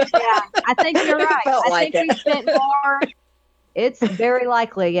close. Yeah, I think you're right. I think we spent more. It's very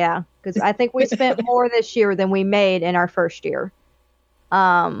likely, yeah, because I think we spent more this year than we made in our first year.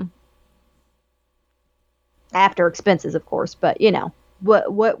 After expenses, of course, but you know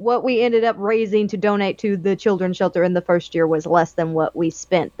what we ended up raising to donate to the children's shelter in the first year was less than what we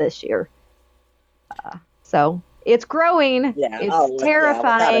spent this year. So it's growing. Yeah, it's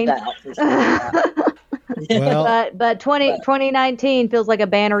terrifying. Well, but 2019 feels like a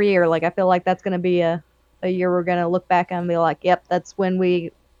banner year. Like I feel like that's going to be a year we're going to look back and be like, yep, that's when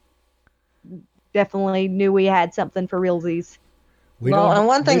we definitely knew we had something for realsies. And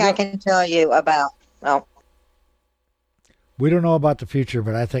one thing I can tell you about, we don't know about the future,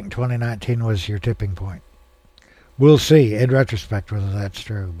 but I think 2019 was your tipping point. We'll see in retrospect whether that's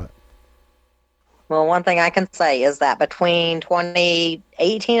true. But one thing I can say is that between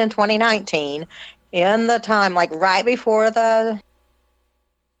 2018 and 2019, in the time like right before the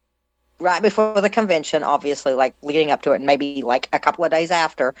convention, obviously, like leading up to it, and maybe like a couple of days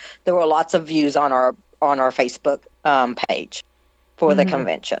after, there were lots of views on our Facebook page for the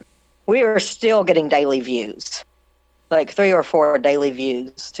convention. We were still getting daily views, like 3 or 4 daily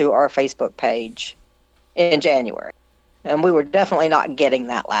views to our Facebook page in January. And we were definitely not getting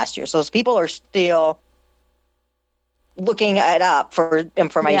that last year. So people are still looking it up for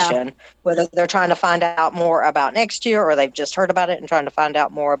information, whether they're trying to find out more about next year or they've just heard about it and trying to find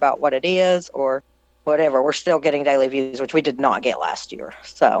out more about what it is or whatever. We're still getting daily views, which we did not get last year.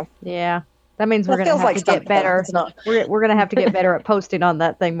 So yeah, that means we're going to have to get better. We're going to have to get better at posting on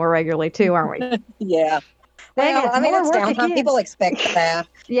that thing more regularly too, aren't we? Yeah. Well, I mean, it's downtime. People expect that.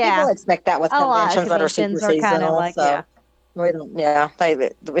 Yeah. People expect that with conventions that are super seasonal. Like, so we don't,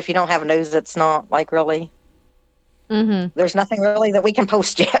 if you don't have news, it's not like really. There's nothing really that we can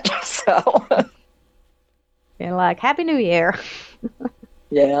post yet. So. You're like, Happy New Year.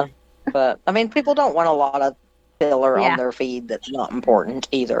 Yeah. But, I mean, people don't want a lot of filler on their feed that's not important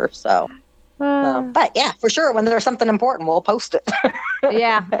either. So. But yeah, for sure, when there's something important, we'll post it.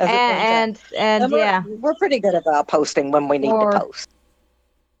 Yeah, and we're pretty good about posting when we need to post.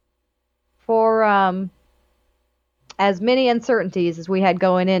 For as many uncertainties as we had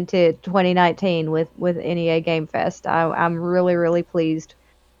going into 2019 with NEA Game Fest, I'm really, really pleased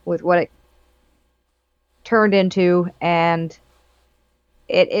with what it turned into, and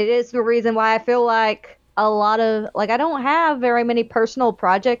it is the reason why I feel like a lot of, like, I don't have very many personal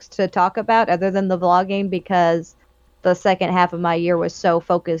projects to talk about other than the vlogging, because the second half of my year was so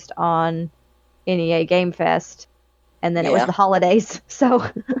focused on NEA Game Fest, and then it was the holidays. So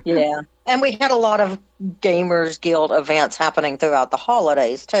yeah, and we had a lot of Gamers Guild events happening throughout the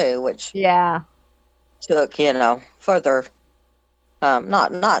holidays too, which took further,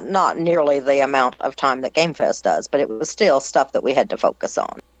 not nearly the amount of time that Game Fest does, but it was still stuff that we had to focus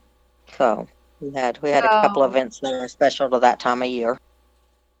on. So we had a couple of events that are special to that time of year.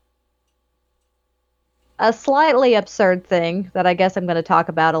 A slightly absurd thing that I guess I'm going to talk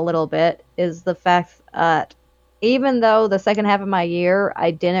about a little bit is the fact that even though the second half of my year, I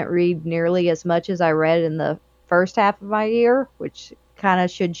didn't read nearly as much as I read in the first half of my year, which kind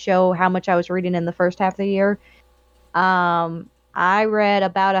of should show how much I was reading in the first half of the year. I read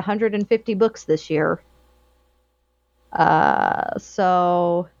about 150 books this year.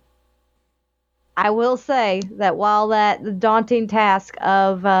 So I will say that while the daunting task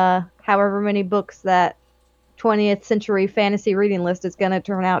of however many books that 20th century fantasy reading list is going to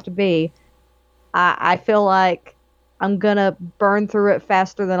turn out to be, I feel like I'm going to burn through it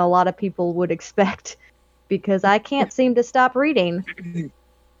faster than a lot of people would expect, because I can't seem to stop reading.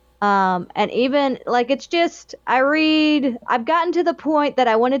 And even, like, it's just, I've gotten to the point that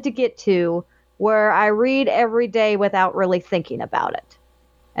I wanted to get to where I read every day without really thinking about it.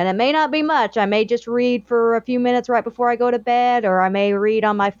 And it may not be much. I may just read for a few minutes right before I go to bed, or I may read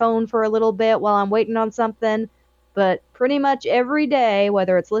on my phone for a little bit while I'm waiting on something. But pretty much every day,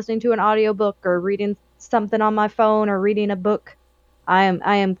 whether it's listening to an audiobook or reading something on my phone or reading a book, I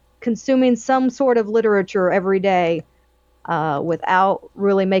am consuming some sort of literature every day without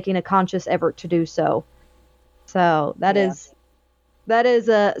really making a conscious effort to do so. So that is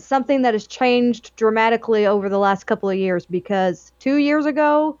something that has changed dramatically over the last couple of years, because 2 years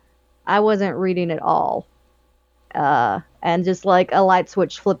ago, I wasn't reading at all. And just like a light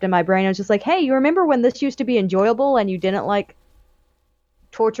switch flipped in my brain. I was just like, hey, you remember when this used to be enjoyable and you didn't like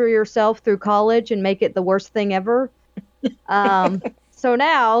torture yourself through college and make it the worst thing ever? So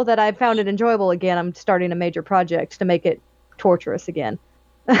now that I've found it enjoyable again, I'm starting a major project to make it torturous again.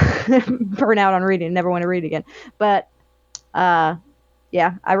 Burn out on reading, never want to read again. But yeah,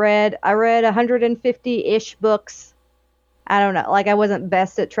 I read 150-ish books. I don't know, like, I wasn't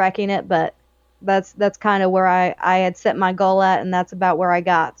best at tracking it, but that's kind of where I had set my goal at, and that's about where I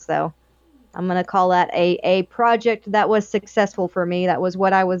got. So I'm gonna call that a project that was successful for me. That was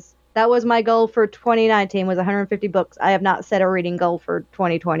my goal for 2019, was 150 books. I have not set a reading goal for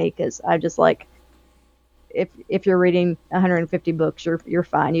 2020, because I just like, if you're reading 150 books, you're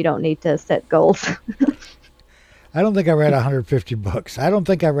fine. You don't need to set goals. I don't think I read 150 books. I don't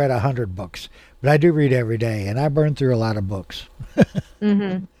think I read 100 books, but I do read every day, and I burn through a lot of books.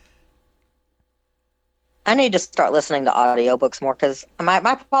 Mm-hmm. I need to start listening to audiobooks more, because my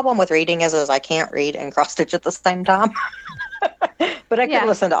problem with reading is I can't read and cross stitch at the same time. But I can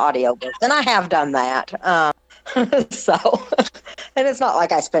listen to audiobooks, and I have done that. So, and it's not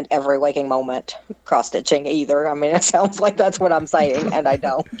like I spent every waking moment cross stitching either. I mean, it sounds like that's what I'm saying, and I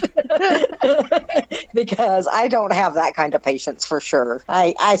don't. Because I don't have that kind of patience for sure.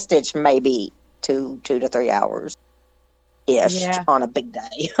 I stitch maybe 2 to 3 hours. On a big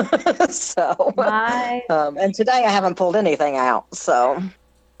day. So and today I haven't pulled anything out, so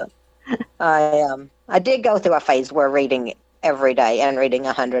I did go through a phase where reading every day and reading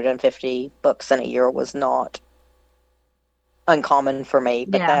 150 books in a year was not uncommon for me,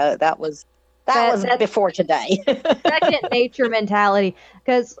 but that was before today. Second nature mentality,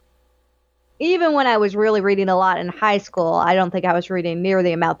 because even when I was really reading a lot in high school, I don't think I was reading near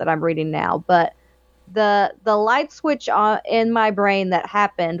the amount that I'm reading now. But the light switch in my brain that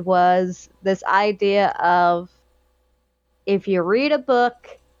happened was this idea of, if you read a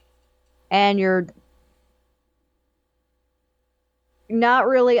book and you're not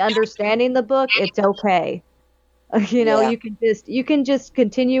really understanding the book, it's okay. You can just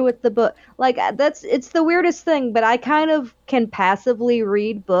continue with the book. Like, it's the weirdest thing, but I kind of can passively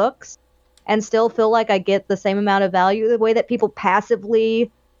read books and still feel like I get the same amount of value the way that people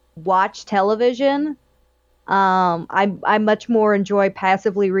passively watch television. I much more enjoy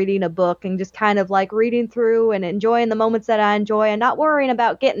passively reading a book and just kind of like reading through and enjoying the moments that I enjoy and not worrying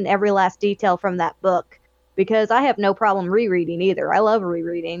about getting every last detail from that book, because I have no problem rereading either. I love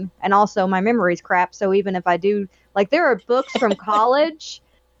rereading, and also my memory's crap, so even if I do, like, there are books from college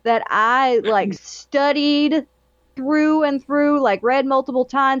that I like studied through and through, like read multiple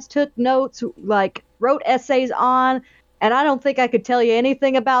times, took notes, like wrote essays on, and I don't think I could tell you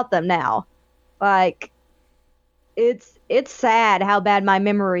anything about them now. Like, it's sad how bad my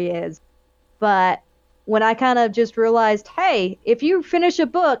memory is. But when I kind of just realized, hey, if you finish a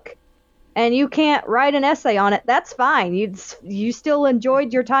book and you can't write an essay on it, that's fine. You still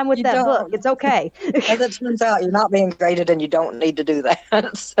enjoyed your time with that book. It's okay. As it turns out, you're not being graded and you don't need to do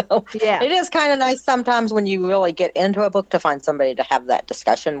that. So yeah, it is kind of nice sometimes when you really get into a book to find somebody to have that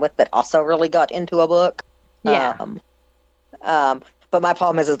discussion with that also really got into a book. Yeah. But my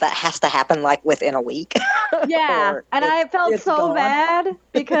problem is that has to happen like within a week. Yeah, and I felt so gone. bad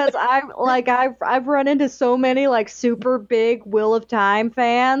because I've run into so many like super big Wheel of Time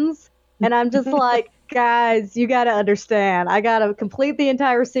fans, and I'm just like, guys, you got to understand, I got to complete the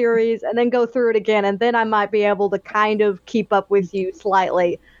entire series and then go through it again, and then I might be able to kind of keep up with you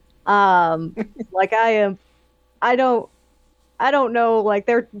slightly. Like I don't know, like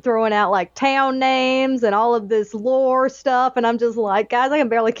they're throwing out like town names and all of this lore stuff, and I'm just like, guys, I can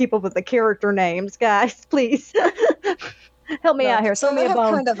barely keep up with the character names, guys. Please help me out here. So Throw me a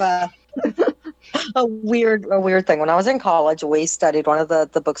bone. Kind of a weird thing. When I was in college, we studied, one of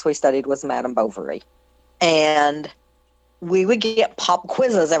the books we studied was Madame Bovary, and we would get pop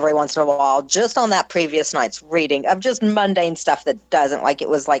quizzes every once in a while just on that previous night's reading of just mundane stuff that doesn't, like, it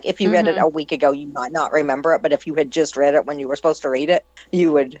was like if you read it a week ago, you might not remember it, but if you had just read it when you were supposed to read it,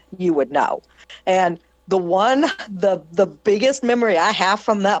 you would know. And the biggest memory I have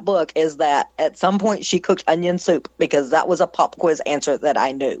from that book is that at some point she cooked onion soup, because that was a pop quiz answer that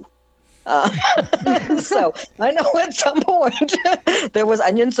I knew. So I know at some point there was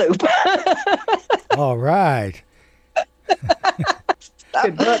onion soup. All right.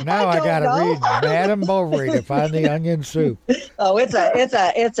 Now I gotta read Madame Bovary to find the onion soup. Oh, it's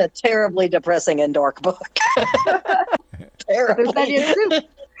a terribly depressing and dark book. Terribly. There's onion soup.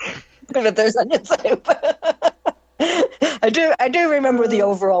 But there's onion soup. I do remember the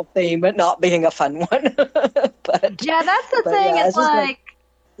overall theme, but not being a fun one. But yeah, that's the thing. Yeah, it's like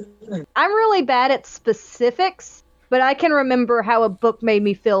I'm really bad at specifics, but I can remember how a book made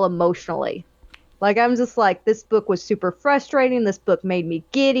me feel emotionally. Like, I'm just like, this book was super frustrating. This book made me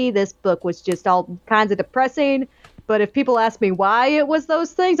giddy. This book was just all kinds of depressing. But if people ask me why it was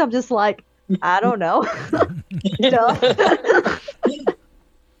those things, I'm just like, I don't know.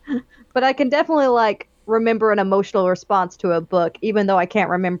 But I can definitely, like, remember an emotional response to a book, even though I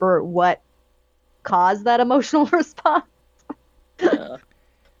can't remember what caused that emotional response. Yeah.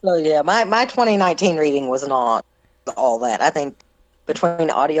 So, yeah, my 2019 reading was not all that. I think between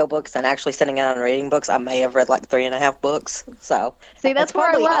audiobooks and actually sitting down and reading books, I may have read like 3.5 books. So see, that's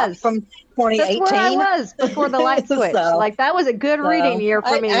where I was from 2018. That's where I was before the light switch. So, like, that was a good reading year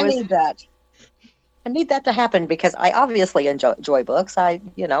for me. I need that. I need that to happen because I obviously enjoy books.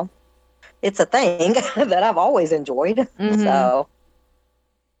 It's a thing that I've always enjoyed. Mm-hmm. So,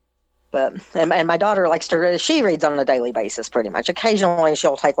 but and my daughter she reads on a daily basis pretty much. Occasionally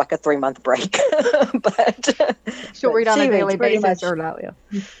she'll take like a 3-month break, but she'll read on a daily basis or not.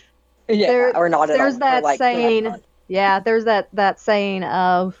 Yeah, or not at all. There's that saying. Yeah, there's that saying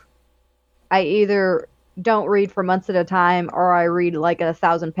of, I either don't read for months at a time, or I read like a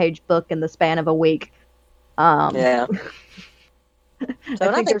 1,000-page book in the span of a week. Yeah. So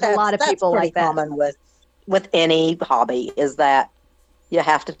I think there's a lot of people like that. Common with any hobby is that you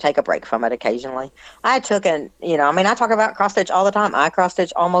have to take a break from it occasionally. I talk about cross stitch all the time. I cross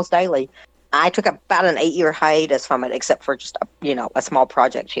stitch almost daily. I took about an 8-year hiatus from it, except for just a small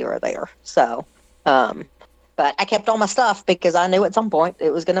project here or there. So, but I kept all my stuff because I knew at some point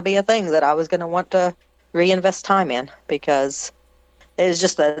it was going to be a thing that I was going to want to reinvest time in, because it was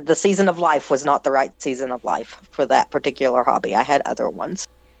just the season of life was not the right season of life for that particular hobby. I had other ones.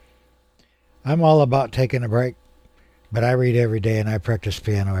 I'm all about taking a break, but I read every day and I practice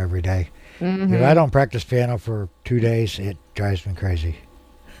piano every day. Mm-hmm. If I don't practice piano for 2 days, it drives me crazy.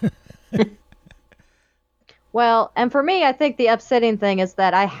 Well, and for me, I think the upsetting thing is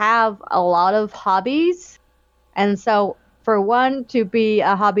that I have a lot of hobbies. And so, for one to be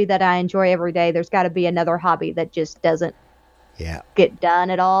a hobby that I enjoy every day, there's got to be another hobby that just doesn't Yeah. get done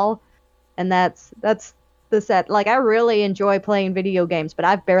at all. And that's the set. Like, I really enjoy playing video games, but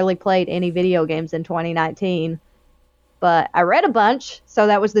I've barely played any video games in 2019. But I read a bunch, so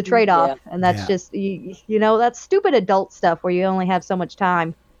that was the trade-off. Yeah. And that's Yeah. just, that's stupid adult stuff where you only have so much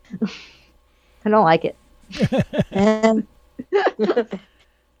time. I don't like it. And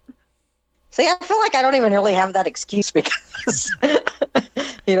see, I feel like I don't even really have that excuse because,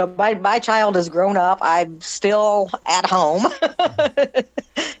 my child has grown up. I'm still at home.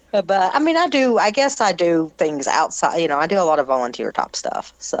 But, I guess I do things outside. I do a lot of volunteer type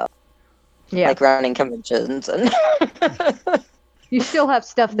stuff. So, Yeah. like running conventions and You still have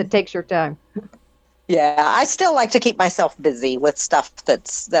stuff that takes your time. yeah, I still like to keep myself busy with stuff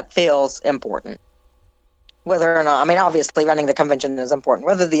that feels important. Whether or not, obviously running the convention is important.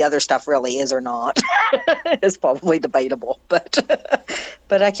 Whether the other stuff really is or not is probably debatable. But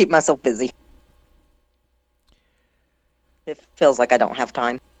but I keep myself busy. It feels like I don't have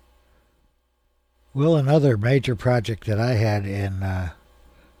time. Well, another major project that I had in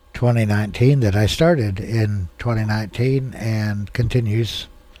 2019 that I started in 2019 and continues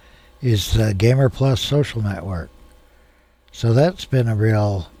is the Gamer Plus social network. So that's been a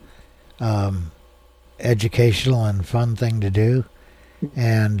real educational and fun thing to do.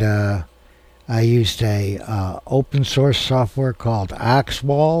 And I used a open source software called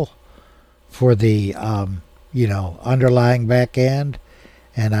Oxwall for the underlying back end,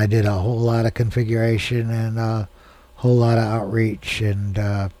 and I did a whole lot of configuration and a whole lot of outreach and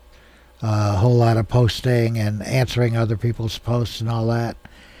a whole lot of posting and answering other people's posts and all that.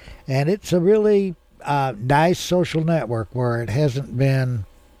 And it's a really nice social network where it hasn't been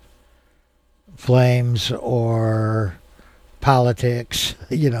flames or politics,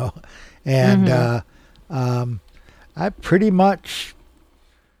 and I pretty much,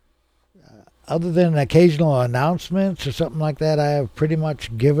 other than occasional announcements or something like that, I have pretty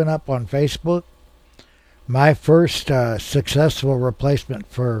much given up on Facebook. My first successful replacement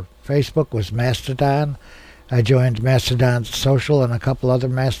for Facebook was Mastodon. I joined Mastodon Social and a couple other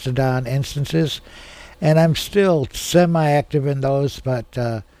Mastodon instances, and I'm still semi-active in those,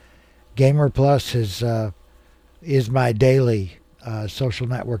 but Gamer Plus is my daily social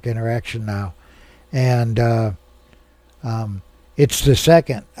network interaction now, and it's the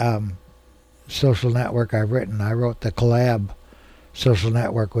second social network I've written. I wrote the Collab social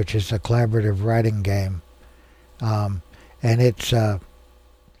network, which is a collaborative writing game, and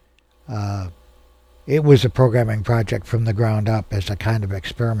it was a programming project from the ground up as a kind of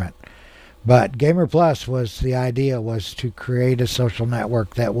experiment. But Gamer Plus the idea was to create a social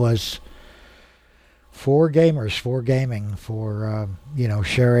network that was for gamers, for gaming, for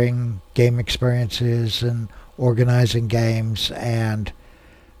sharing game experiences and organizing games and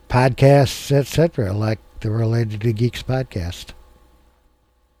podcasts, etc., like the Related to Geeks podcast.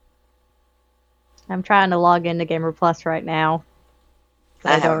 I'm trying to log into Gamer Plus right now.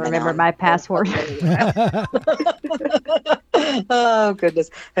 I don't remember my password. Oh goodness!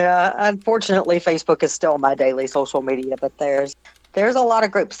 Yeah, unfortunately, Facebook is still my daily social media, but there's a lot of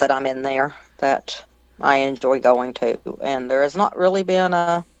groups that I'm in there that I enjoy going to, and there has not really been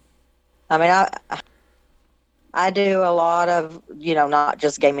I do a lot of not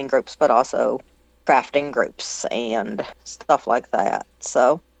just gaming groups, but also crafting groups and stuff like that.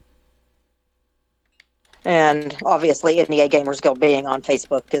 So. And obviously, NEA Gamers Guild being on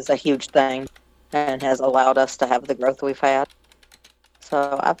Facebook is a huge thing and has allowed us to have the growth we've had.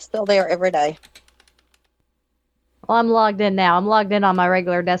 So I'm still there every day. Well, I'm logged in now. I'm logged in on my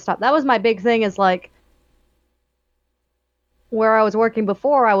regular desktop. That was my big thing, is like where I was working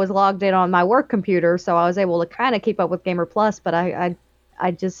before, I was logged in on my work computer, so I was able to kind of keep up with Gamer Plus, but I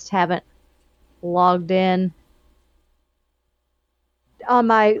just haven't logged in on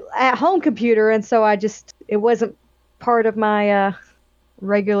my at-home computer, and so it wasn't part of my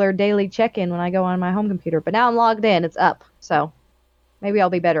regular daily check-in when I go on my home computer. But now I'm logged in. It's up, so maybe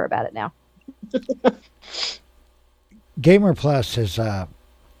I'll be better about it now. Gamer Plus has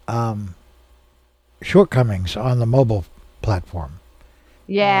shortcomings on the mobile platform.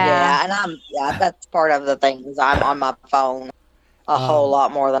 Yeah. And that's part of the thing, is I'm on my phone a whole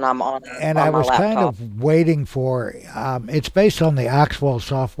lot more than I'm on and on I my was laptop. kind of waiting for it's based on the Oxwell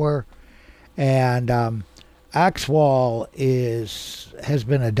software, and Oxwall has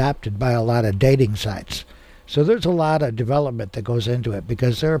been adopted by a lot of dating sites. So there's a lot of development that goes into it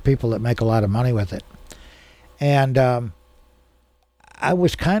because there are people that make a lot of money with it. And I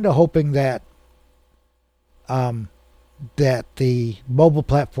was kind of hoping that that the mobile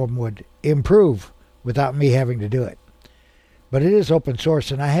platform would improve without me having to do it. But it is open source,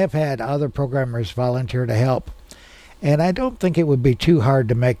 and I have had other programmers volunteer to help. And I don't think it would be too hard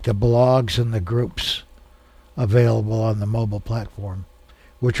to make the blogs and the groups available on the mobile platform,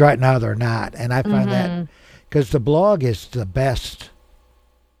 which right now they're not. And I find that because the blog is the best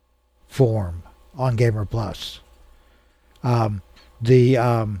form on Gamer Plus.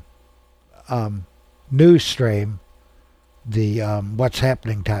 The news stream, the what's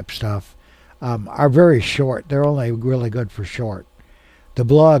happening type stuff, are very short. They're only really good for short. The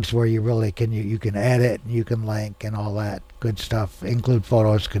blogs where you really can you can edit, you can link and all that good stuff, include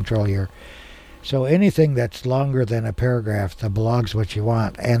photos, control your. So anything that's longer than a paragraph, the blog's what you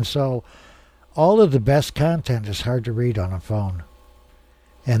want. And so all of the best content is hard to read on a phone.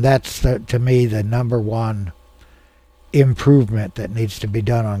 And that's, to me, the number one improvement that needs to be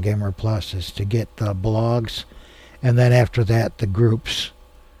done on Gamer Plus is to get the blogs, and then after that, the groups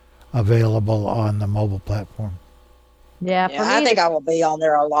available on the mobile platform. Yeah, for me, I think I will be on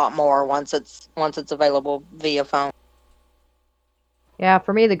there a lot more once it's available via phone. Yeah,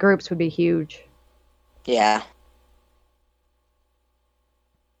 for me, the groups would be huge. Yeah.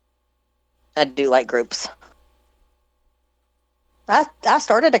 I do like groups. I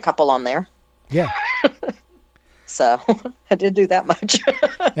started a couple on there. Yeah. So I did do that much.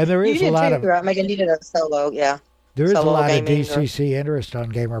 And there is a lot of right, Megan, you did a solo, yeah. There is a Solo lot of gaming DCC interest on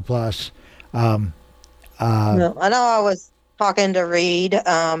Gamer Plus. No, I know I was talking to Reed,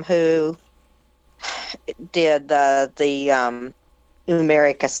 who did the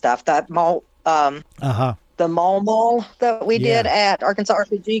America stuff, that mall, the mall that we did at Arkansas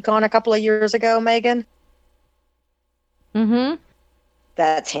RPG Con a couple of years ago, Megan. Mm-hmm.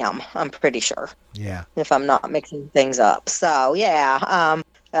 That's him, I'm pretty sure. Yeah. If I'm not mixing things up. So yeah,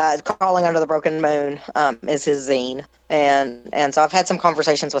 Crawling Under the Broken Moon is his zine, and so I've had some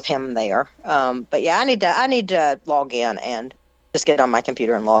conversations with him there. But yeah, I need to log in and just get on my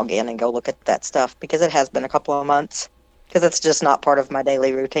computer and log in and go look at that stuff, because it has been a couple of months, because it's just not part of my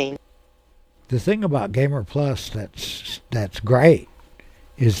daily routine. The thing about Gamer Plus that's great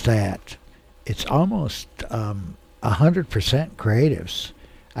is that it's almost 100% creatives.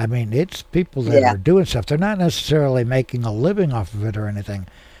 I mean, it's people that are doing stuff. They're not necessarily making a living off of it or anything,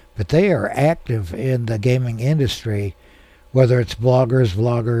 but they are active in the gaming industry, whether it's bloggers,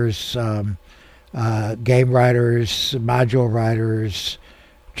 vloggers, game writers, module writers,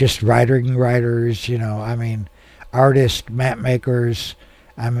 just writing writers, I mean, artists, map makers.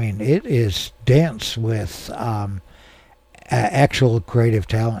 I mean, it is dense with actual creative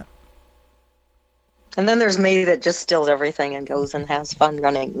talent. And then there's me that just steals everything and goes and has fun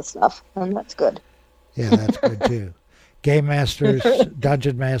running the stuff, and that's good. Yeah, that's good too. Game masters,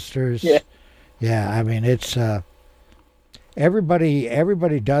 dungeon masters. Yeah. I mean, it's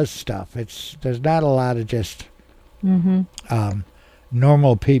everybody does stuff. There's not a lot of just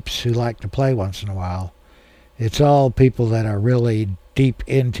normal peeps who like to play once in a while. It's all people that are really deep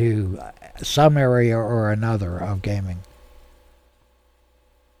into some area or another of gaming.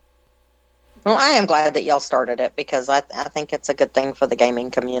 Well, I am glad that y'all started it, because I think it's a good thing for the gaming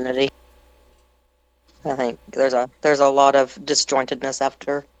community. I think there's a lot of disjointedness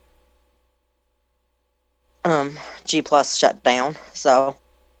after G Plus shut down. So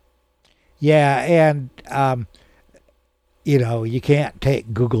yeah, and you can't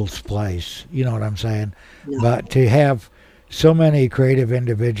take Google's place. You know what I'm saying? No. But to have so many creative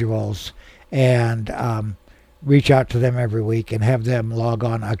individuals and reach out to them every week and have them log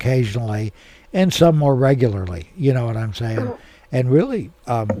on occasionally and some more regularly, you know what I'm saying? And really,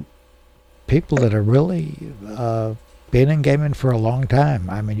 people that are really been in gaming for a long time.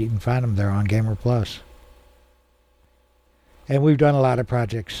 I mean, you can find them there on Gamer Plus. And we've done a lot of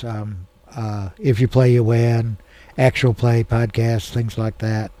projects. If You Play, You Win, Actual Play podcasts, things like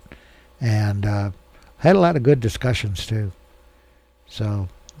that. And had a lot of good discussions, too. So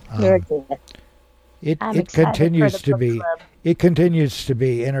very cool. It continues to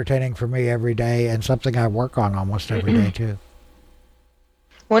be entertaining for me every day, and something I work on almost every day too.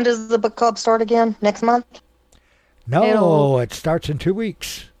 When does the book club start again? Next month? No, it starts in 2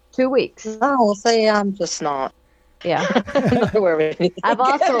 weeks. 2 weeks. Oh, well, see, I'm just not. Yeah. I've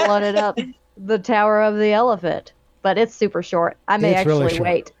also loaded up the Tower of the Elephant, but it's super short. I may actually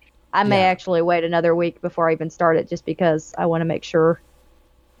wait. I may actually wait another week before I even start it, just because I want to make sure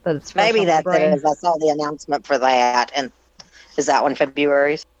that it's fresh Maybe on my that's it brain. is. I saw the announcement for that. And is that one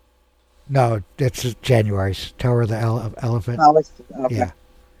February's? No, it's January's Tower of the Elephant. Oh, it's, okay. Yeah.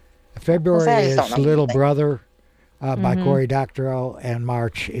 February I just don't is know Little anything. Brother by Cory Doctorow, and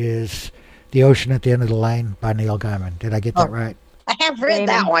March is The Ocean at the End of the Lane by Neil Gaiman. Did I get that right? I have read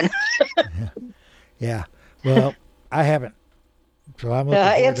that one. Yeah. Well, I haven't. So I'm looking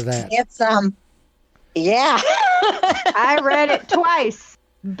forward to that. Yeah. I read it twice,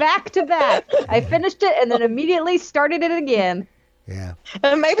 back to back. I finished it and then immediately started it again. Yeah.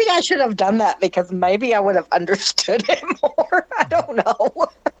 Maybe I should have done that because maybe I would have understood it more. I don't know.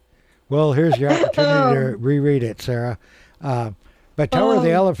 Well, here's your opportunity to reread it, Sarah. But Tower of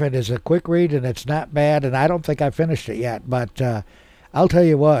the Elephant is a quick read, and it's not bad, and I don't think I finished it yet. But I'll tell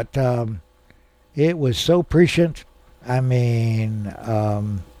you what, it was so prescient. I mean,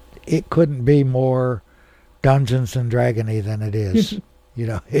 it couldn't be more Dungeons and Dragony than it is. You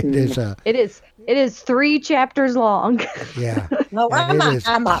know, it is a... It is 3 chapters long. Yeah. No, And it is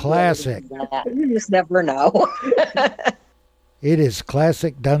I'm not classic. really into that. You just never know. It is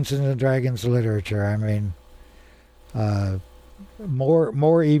classic Dungeons and Dragons literature. I mean,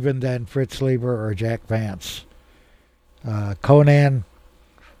 more even than Fritz Lieber or Jack Vance. Conan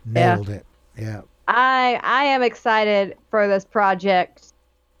nailed it. Yeah. I am excited for this project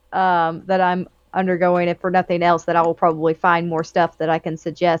that I'm undergoing. If for nothing else, that I will probably find more stuff that I can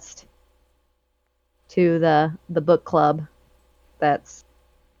suggest to the book club. That's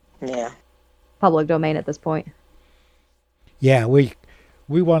Yeah. public domain at this point. Yeah, we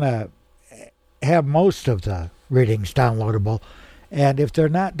want to have most of the readings downloadable, and if they're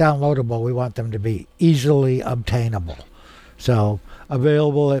not downloadable, we want them to be easily obtainable. So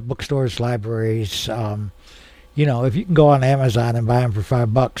available at bookstores, libraries. You know, if you can go on Amazon and buy them for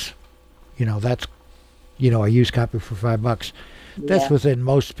 $5, you know that's a used copy for $5. That's Yeah. within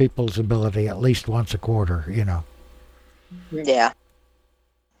most people's ability, at least once a quarter. You know. Yeah.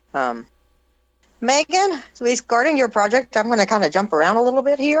 Megan, so regarding your project, I'm going to kind of jump around a little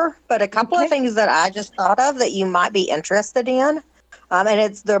bit here, but a couple of things that I just thought of that you might be interested in,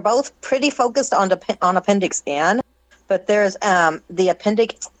 and they're both pretty focused on Appendix N, but there's the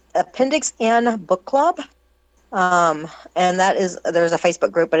Appendix N book club, and there's a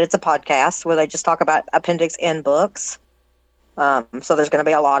Facebook group, but it's a podcast where they just talk about Appendix N books. So there's going to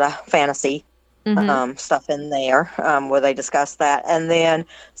be a lot of fantasy stuff in there where they discuss that. And then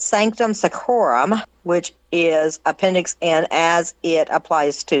Sanctum Sanctorum, which is Appendix N as it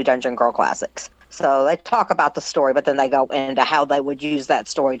applies to Dungeon Girl Classics. So they talk about the story, but then they go into how they would use that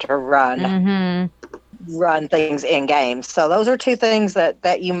story to run things in games. So those are two things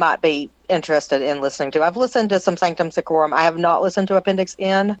that you might be interested in listening to. I've listened to some Sanctum Sanctorum. I have not listened to Appendix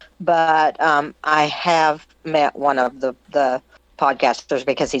N, but I have met one of the podcasters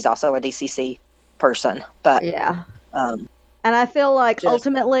because he's also a DCC person. But Yeah. And I feel like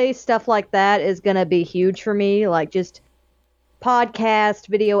ultimately stuff like that is going to be huge for me. Like just podcast,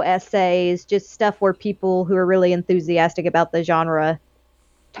 video essays, just stuff where people who are really enthusiastic about the genre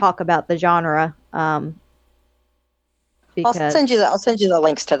talk about the genre. Because, I'll send you the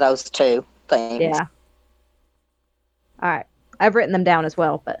links to those two things. Yeah. All right. I've written them down as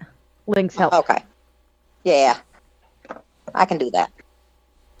well, but links help. Okay. Yeah. I can do that.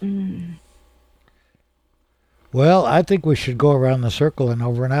 Well, I think we should go around the circle and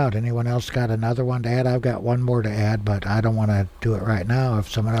over and out. Anyone else got another one to add? I've got one more to add, but I don't want to do it right now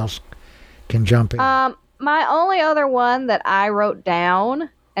if someone else can jump in. My only other one that I wrote down,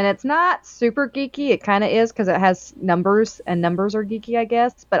 and it's not super geeky, it kind of is because it has numbers, and numbers are geeky, I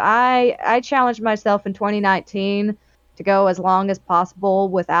guess, but I challenged myself in 2019 to go as long as possible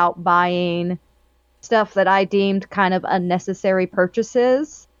without buying stuff that I deemed kind of unnecessary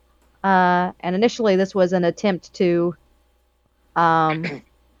purchases. And initially this was an attempt to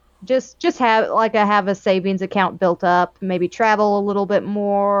just have a savings account built up, maybe travel a little bit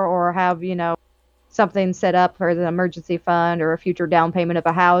more, or have, something set up for the emergency fund or a future down payment of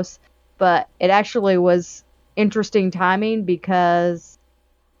a house. But it actually was interesting timing because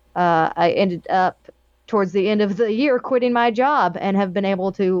I ended up towards the end of the year quitting my job and have been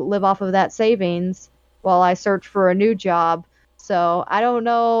able to live off of that savings while I search for a new job. So I don't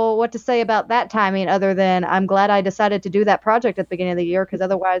know what to say about that timing other than I'm glad I decided to do that project at the beginning of the year, because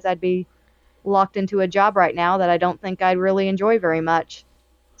otherwise I'd be locked into a job right now that I don't think I'd really enjoy very much.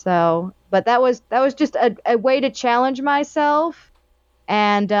 So, but that was just a way to challenge myself.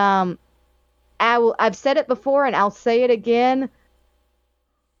 And I've said it before and I'll say it again.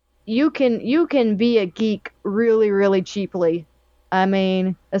 You can be a geek really, really cheaply. I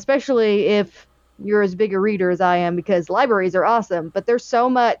mean, especially if you're as big a reader as I am, because libraries are awesome, but there's so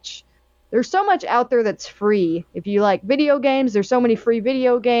much out there that's free. If you like video games, there's so many free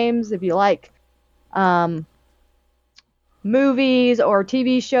video games. If you like movies or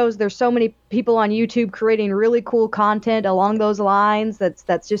TV shows, there's so many people on YouTube creating really cool content along those lines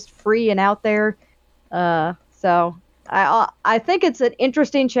that's just free and out there. So I think it's an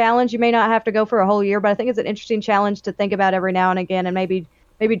interesting challenge. You may not have to go for a whole year, but I think it's an interesting challenge to think about every now and again, and maybe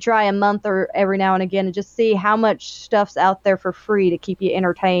try a month or every now and again and just see how much stuff's out there for free to keep you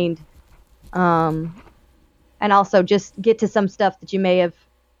entertained. And also just get to some stuff that you may have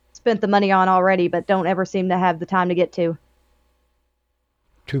spent the money on already, but don't ever seem to have the time to get to.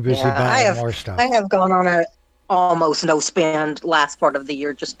 Too busy buying more stuff. I have gone on a almost no spend last part of the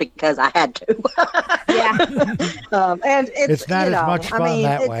year just because I had to. Yeah. And it's not as much fun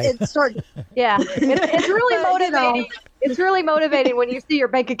that way. Yeah. It's really motivating. It's really motivating when you see your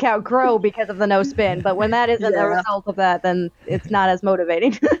bank account grow because of the no spend. But when that isn't a result of that, then it's not as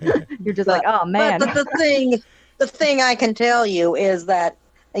motivating. You're just like, oh man. But the thing I can tell you is that,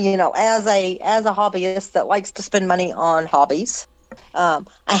 as a hobbyist that likes to spend money on hobbies, I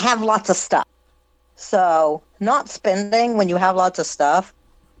have lots of stuff. So not spending when you have lots of stuff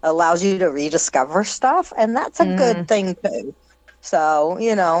allows you to rediscover stuff, and that's a good thing too. So,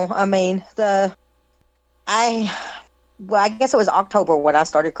 I guess it was October when I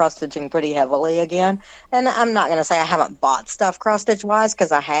started cross-stitching pretty heavily again. And I'm not going to say I haven't bought stuff cross-stitch-wise,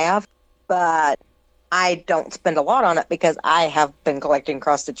 because I have, but I don't spend a lot on it because I have been collecting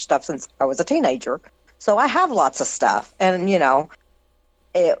cross-stitch stuff since I was a teenager. So I have lots of stuff. And,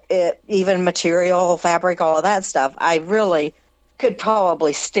 it even material, fabric, all of that stuff, I really could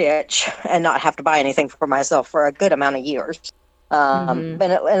probably stitch and not have to buy anything for myself for a good amount of years. And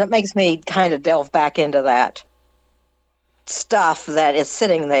it makes me kind of delve back into that stuff that is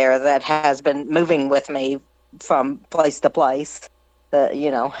sitting there that has been moving with me from place to place, that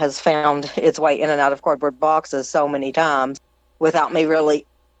has found its way in and out of cardboard boxes so many times without me really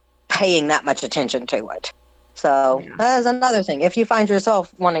paying that much attention to it. So that's another thing. If you find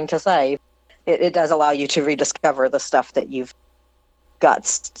yourself wanting to save, it does allow you to rediscover the stuff that you've got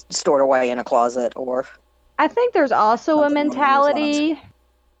stored away in a closet. Or I think there's also a mentality,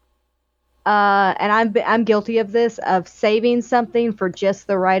 and I'm guilty of this, of saving something for just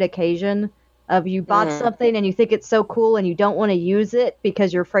the right occasion. Of you bought something and you think it's so cool and you don't want to use it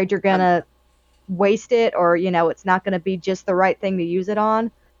because you're afraid you're gonna waste it, or it's not gonna be just the right thing to use it on.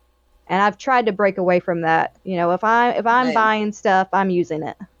 And I've tried to break away from that. If I'm buying stuff, I'm using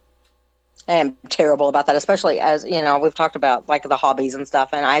it. I am terrible about that, especially as, we've talked about like the hobbies and stuff,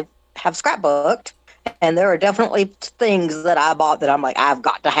 and I have scrapbooked, and there are definitely things that I bought that I'm like, I've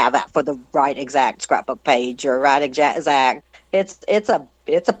got to have that for the right exact scrapbook page or right exact. It's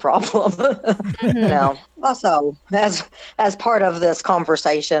a problem. Also, as part of this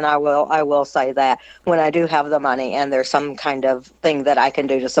conversation, I will say that when I do have the money and there's some kind of thing that I can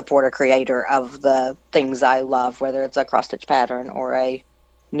do to support a creator of the things I love, whether it's a cross-stitch pattern or a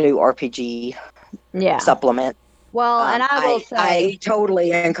new RPG supplement. Well, and I will say, I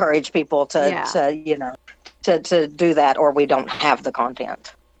totally encourage people to do that, or we don't have the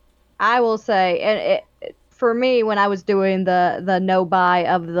content. I will say, and for me, when I was doing the no buy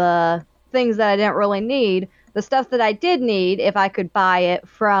of the things that I didn't really need, the stuff that I did need, if I could buy it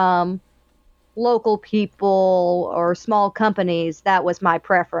from local people or small companies, that was my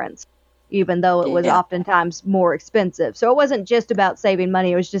preference, even though it was oftentimes more expensive. So it wasn't just about saving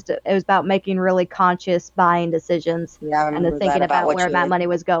money. It was about making really conscious buying decisions and thinking about where that money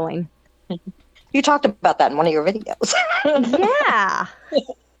was going. You talked about that in one of your videos. Yeah.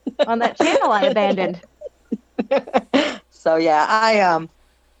 On that channel I abandoned. So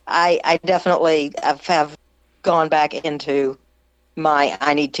I definitely have gone back into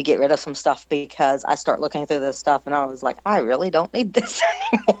I need to get rid of some stuff, because I start looking through this stuff and I was like, I really don't need this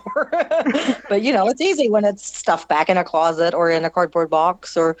anymore. But it's easy when it's stuff back in a closet or in a cardboard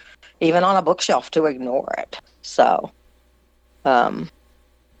box or even on a bookshelf to ignore it. So I'm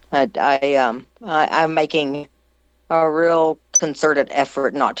making a real concerted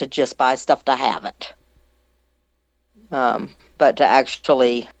effort not to just buy stuff to have it. But to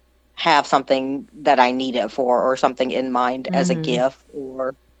actually have something that I need it for, or something in mind as a gift.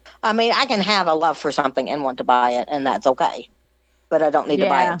 Or, I can have a love for something and want to buy it, and that's okay. But I don't need to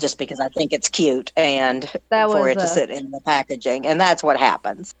buy it just because I think it's cute and for it to sit in the packaging. And that's what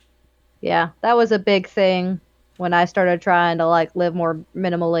happens. Yeah, that was a big thing when I started trying to live more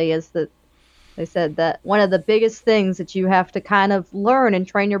minimally, is that they said that one of the biggest things that you have to kind of learn and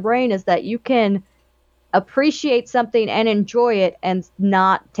train your brain is that you can appreciate something and enjoy it and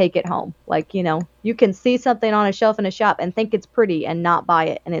not take it home. Like, you can see something on a shelf in a shop and think it's pretty and not buy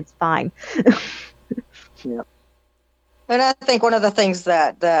it, and it's fine. Yeah. And I think one of the things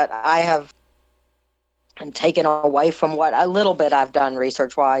that I have taken away from what a little bit I've done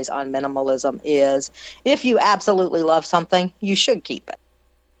research-wise on minimalism is, if you absolutely love something, you should keep it.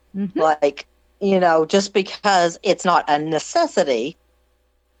 Mm-hmm. Like, just because it's not a necessity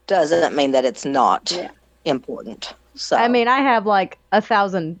doesn't mean that it's not important. So I mean, I have like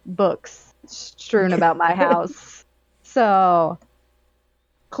 1,000 books strewn about my house. So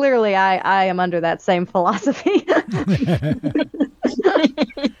clearly I am under that same philosophy.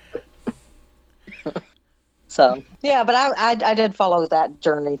 So, yeah, but I did follow that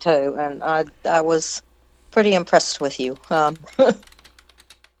journey too, and I was pretty impressed with you.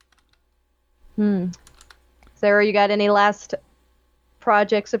 Sarah, you got any last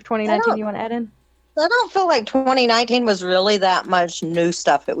projects of 2019 you want to add in? I don't feel like 2019 was really that much new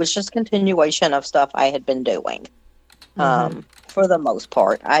stuff. It was just continuation of stuff I had been doing, for the most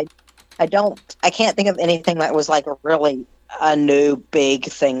part. I can't think of anything that was like really a new big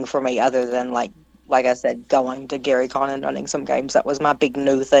thing for me, other than like I said, going to GaryCon and running some games. That was my big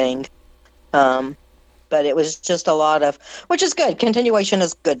new thing. But it was just a lot of, which is good. Continuation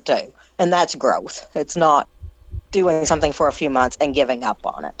is good too, and that's growth. It's not doing something for a few months and giving up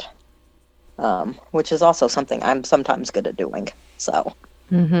on it. Which is also something I'm sometimes good at doing. So,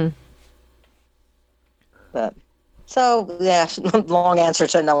 but yeah, long answer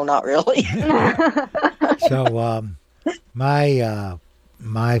to no, not really. So,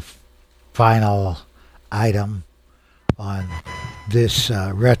 my final item on this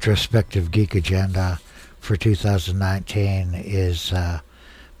retrospective geek agenda for 2019 is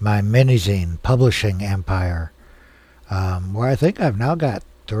my minizine publishing empire, where I think I've now got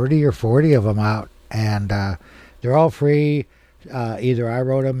 30 or 40 of them out, and they're all free. Either I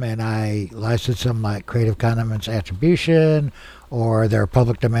wrote them and I licensed them like Creative Commons Attribution, or they're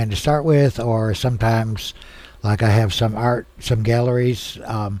public domain to start with, or sometimes like I have some galleries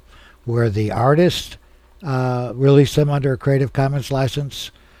where the artist release them under a Creative Commons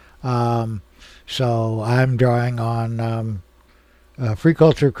license. So I'm drawing on Free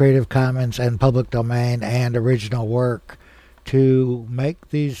Culture, Creative Commons, and public domain and original work to make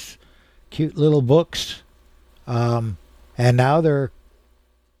these cute little books. And now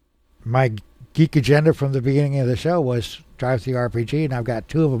my geek agenda from the beginning of the show was DriveThruRPG, and I've got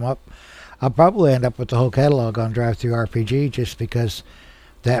 2 of them up. I'll probably end up with the whole catalog on DriveThruRPG, just because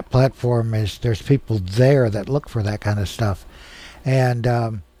that platform there's people there that look for that kind of stuff. And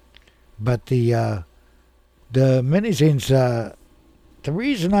but the minizines, the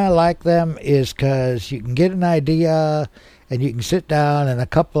reason I like them is because you can get an idea and you can sit down, and a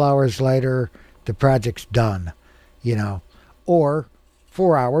couple hours later the project's done, or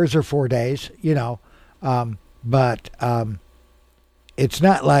 4 hours or 4 days, but it's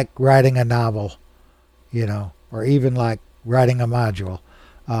not like writing a novel, or even like writing a module.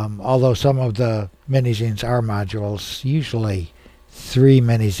 Although some of the minizines are modules, usually 3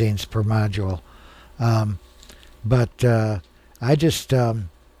 minizines per module. But I just,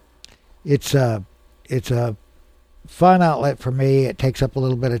 it's a fun outlet for me. It takes up a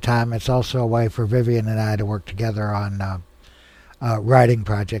little bit of time. It's also a way for Vivian and I to work together on writing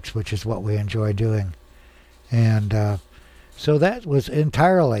projects, which is what we enjoy doing. And so that was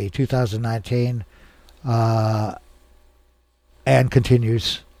entirely 2019, and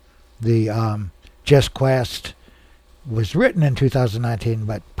continues. The Just Quest was written in 2019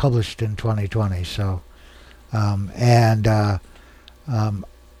 but published in 2020. So,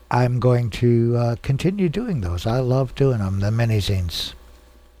 I'm going to continue doing those. I love doing them, the minizines.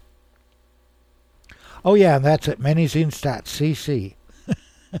 Oh yeah, and that's at minizines.cc.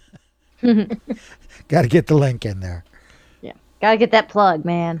 Got to get the link in there. Yeah, gotta get that plug,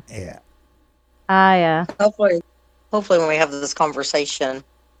 man. Yeah. Hopefully when we have this conversation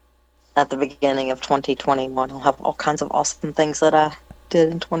at the beginning of 2021, I'll have all kinds of awesome things that I did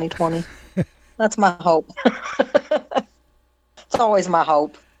in 2020. That's my hope. It's always my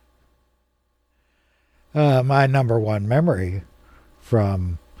hope. My number one memory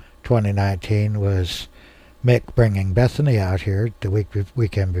from 2019 was Mick bringing Bethany out here the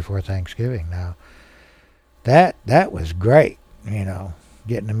weekend before Thanksgiving. Now, that was great,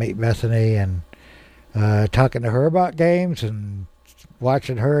 getting to meet Bethany and talking to her about games, and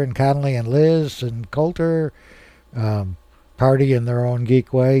watching her and Connolly and Liz and Coulter party in their own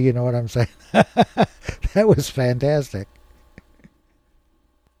geek way. You know what I'm saying? That was fantastic.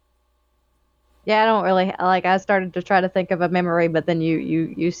 Yeah, I don't really like. I started to try to think of a memory, but then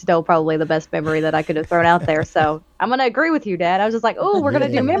you stole probably the best memory that I could have thrown out there. So I'm gonna agree with you, Dad. I was just like, oh, we're gonna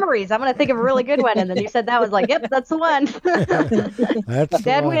do Yeah. memories. I'm gonna think of a really good one, and then you said that was like, yep, that's the one. That's the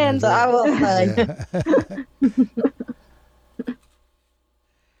Dad one, wins. is So I it? will say,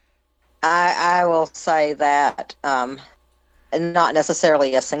 I will say that, and not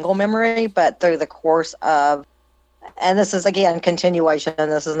necessarily a single memory, but through the course of, and this is again continuation, and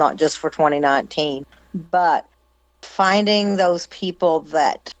this is not just for 2019, but finding those people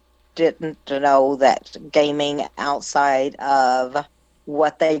that didn't know that gaming outside of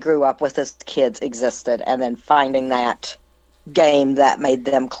what they grew up with as kids existed, and then finding that game that made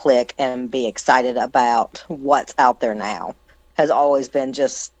them click and be excited about what's out there now has always been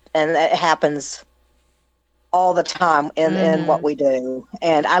just, and it happens all the time in what we do,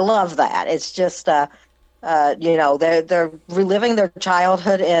 and I love that. It's just they're reliving their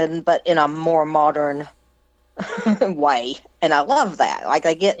childhood but in a more modern way, and I love that. Like,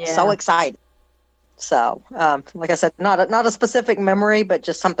 I get so excited. So like I said, not a specific memory, but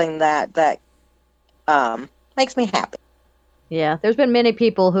just something that makes me happy. Yeah, there's been many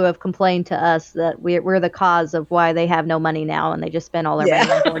people who have complained to us that we're the cause of why they have no money now, and they just spend all their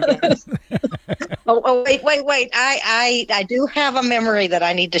money on board games. Wait. I do have a memory that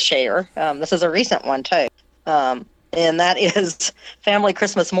I need to share. This is a recent one, too. And that is family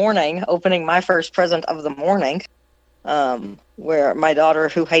Christmas morning, opening my first present of the morning, where my daughter,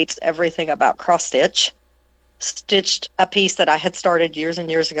 who hates everything about cross-stitch, stitched a piece that I had started years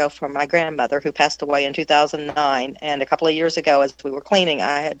and years ago for my grandmother, who passed away in 2009. And a couple of years ago, as we were cleaning,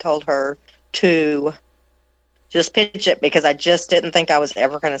 I had told her to just pitch it because I just didn't think I was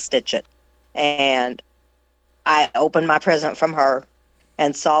ever going to stitch it. And I opened my present from her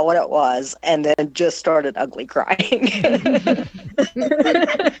and saw what it was, and then just started ugly crying.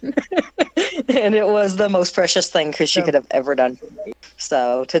 And it was the most precious thing she could have ever done for me.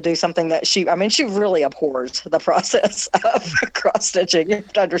 So to do something that she really abhors the process of cross-stitching, you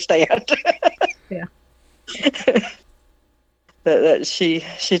have to understand. Yeah. that she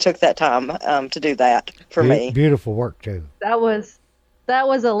took that time to do that for me. Beautiful work, too. That was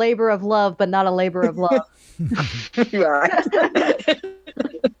a labor of love, but not a labor of love. Right.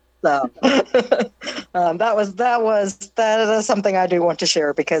 So that is something I do want to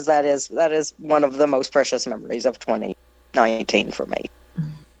share, because that is one of the most precious memories of 2019 for me.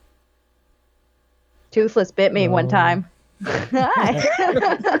 Toothless bit me one time.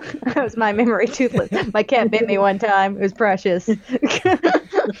 That was my memory. Toothless. My cat bit me one time. It was precious.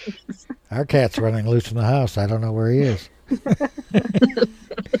 Our cat's running loose in the house. I don't know where he is.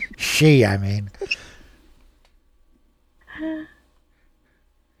 I mean.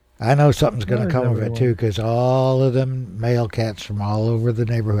 I know something's going to come of it, too, because all of them male cats from all over the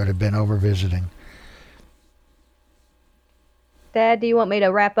neighborhood have been over visiting. Dad, do you want me to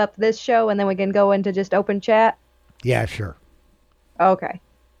wrap up this show and then we can go into just open chat? Yeah, sure. Okay.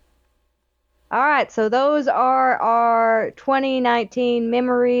 All right, so those are our 2019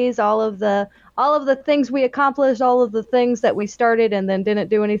 memories, all of the things we accomplished, all of the things that we started and then didn't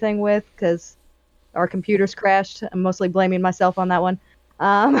do anything with because our computers crashed. I'm mostly blaming myself on that one.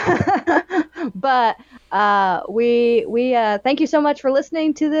 But we thank you so much for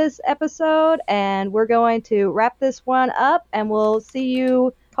listening to this episode, and we're going to wrap this one up, and we'll see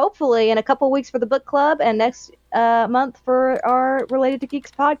you hopefully in a couple weeks for the book club, and next month for our Related to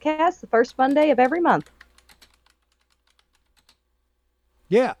Geeks podcast, the first Monday of every month.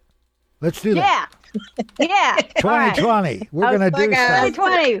 Yeah, let's do that. Yeah. 2020. Right. We're gonna do stuff.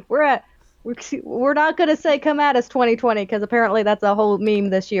 2020. We're not going to say come at us 2020 because apparently that's a whole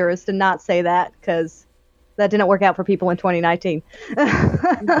meme this year is to not say that because that didn't work out for people in 2019.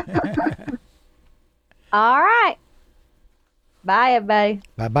 All right. Bye, everybody.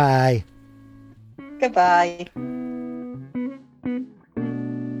 Bye-bye. Goodbye.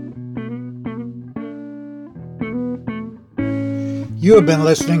 You have been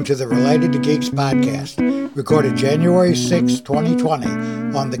listening to the Related to Geeks podcast, recorded January 6, 2020,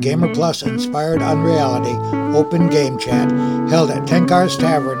 on the Gamer Plus Inspired Unreality Open Game Chat held at Tenkar's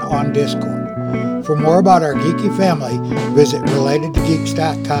Tavern on Discord. For more about our geeky family, visit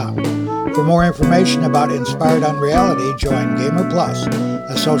relatedtogeeks.com. For more information about Inspired Unreality, join Gamer Plus,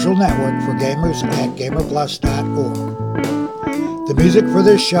 a social network for gamers at gamerplus.org. The music for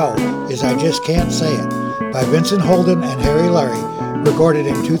this show is I Just Can't Say It by Vincent Holden and Harry Larry, recorded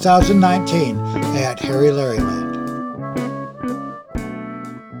in 2019 at Harry Larryland.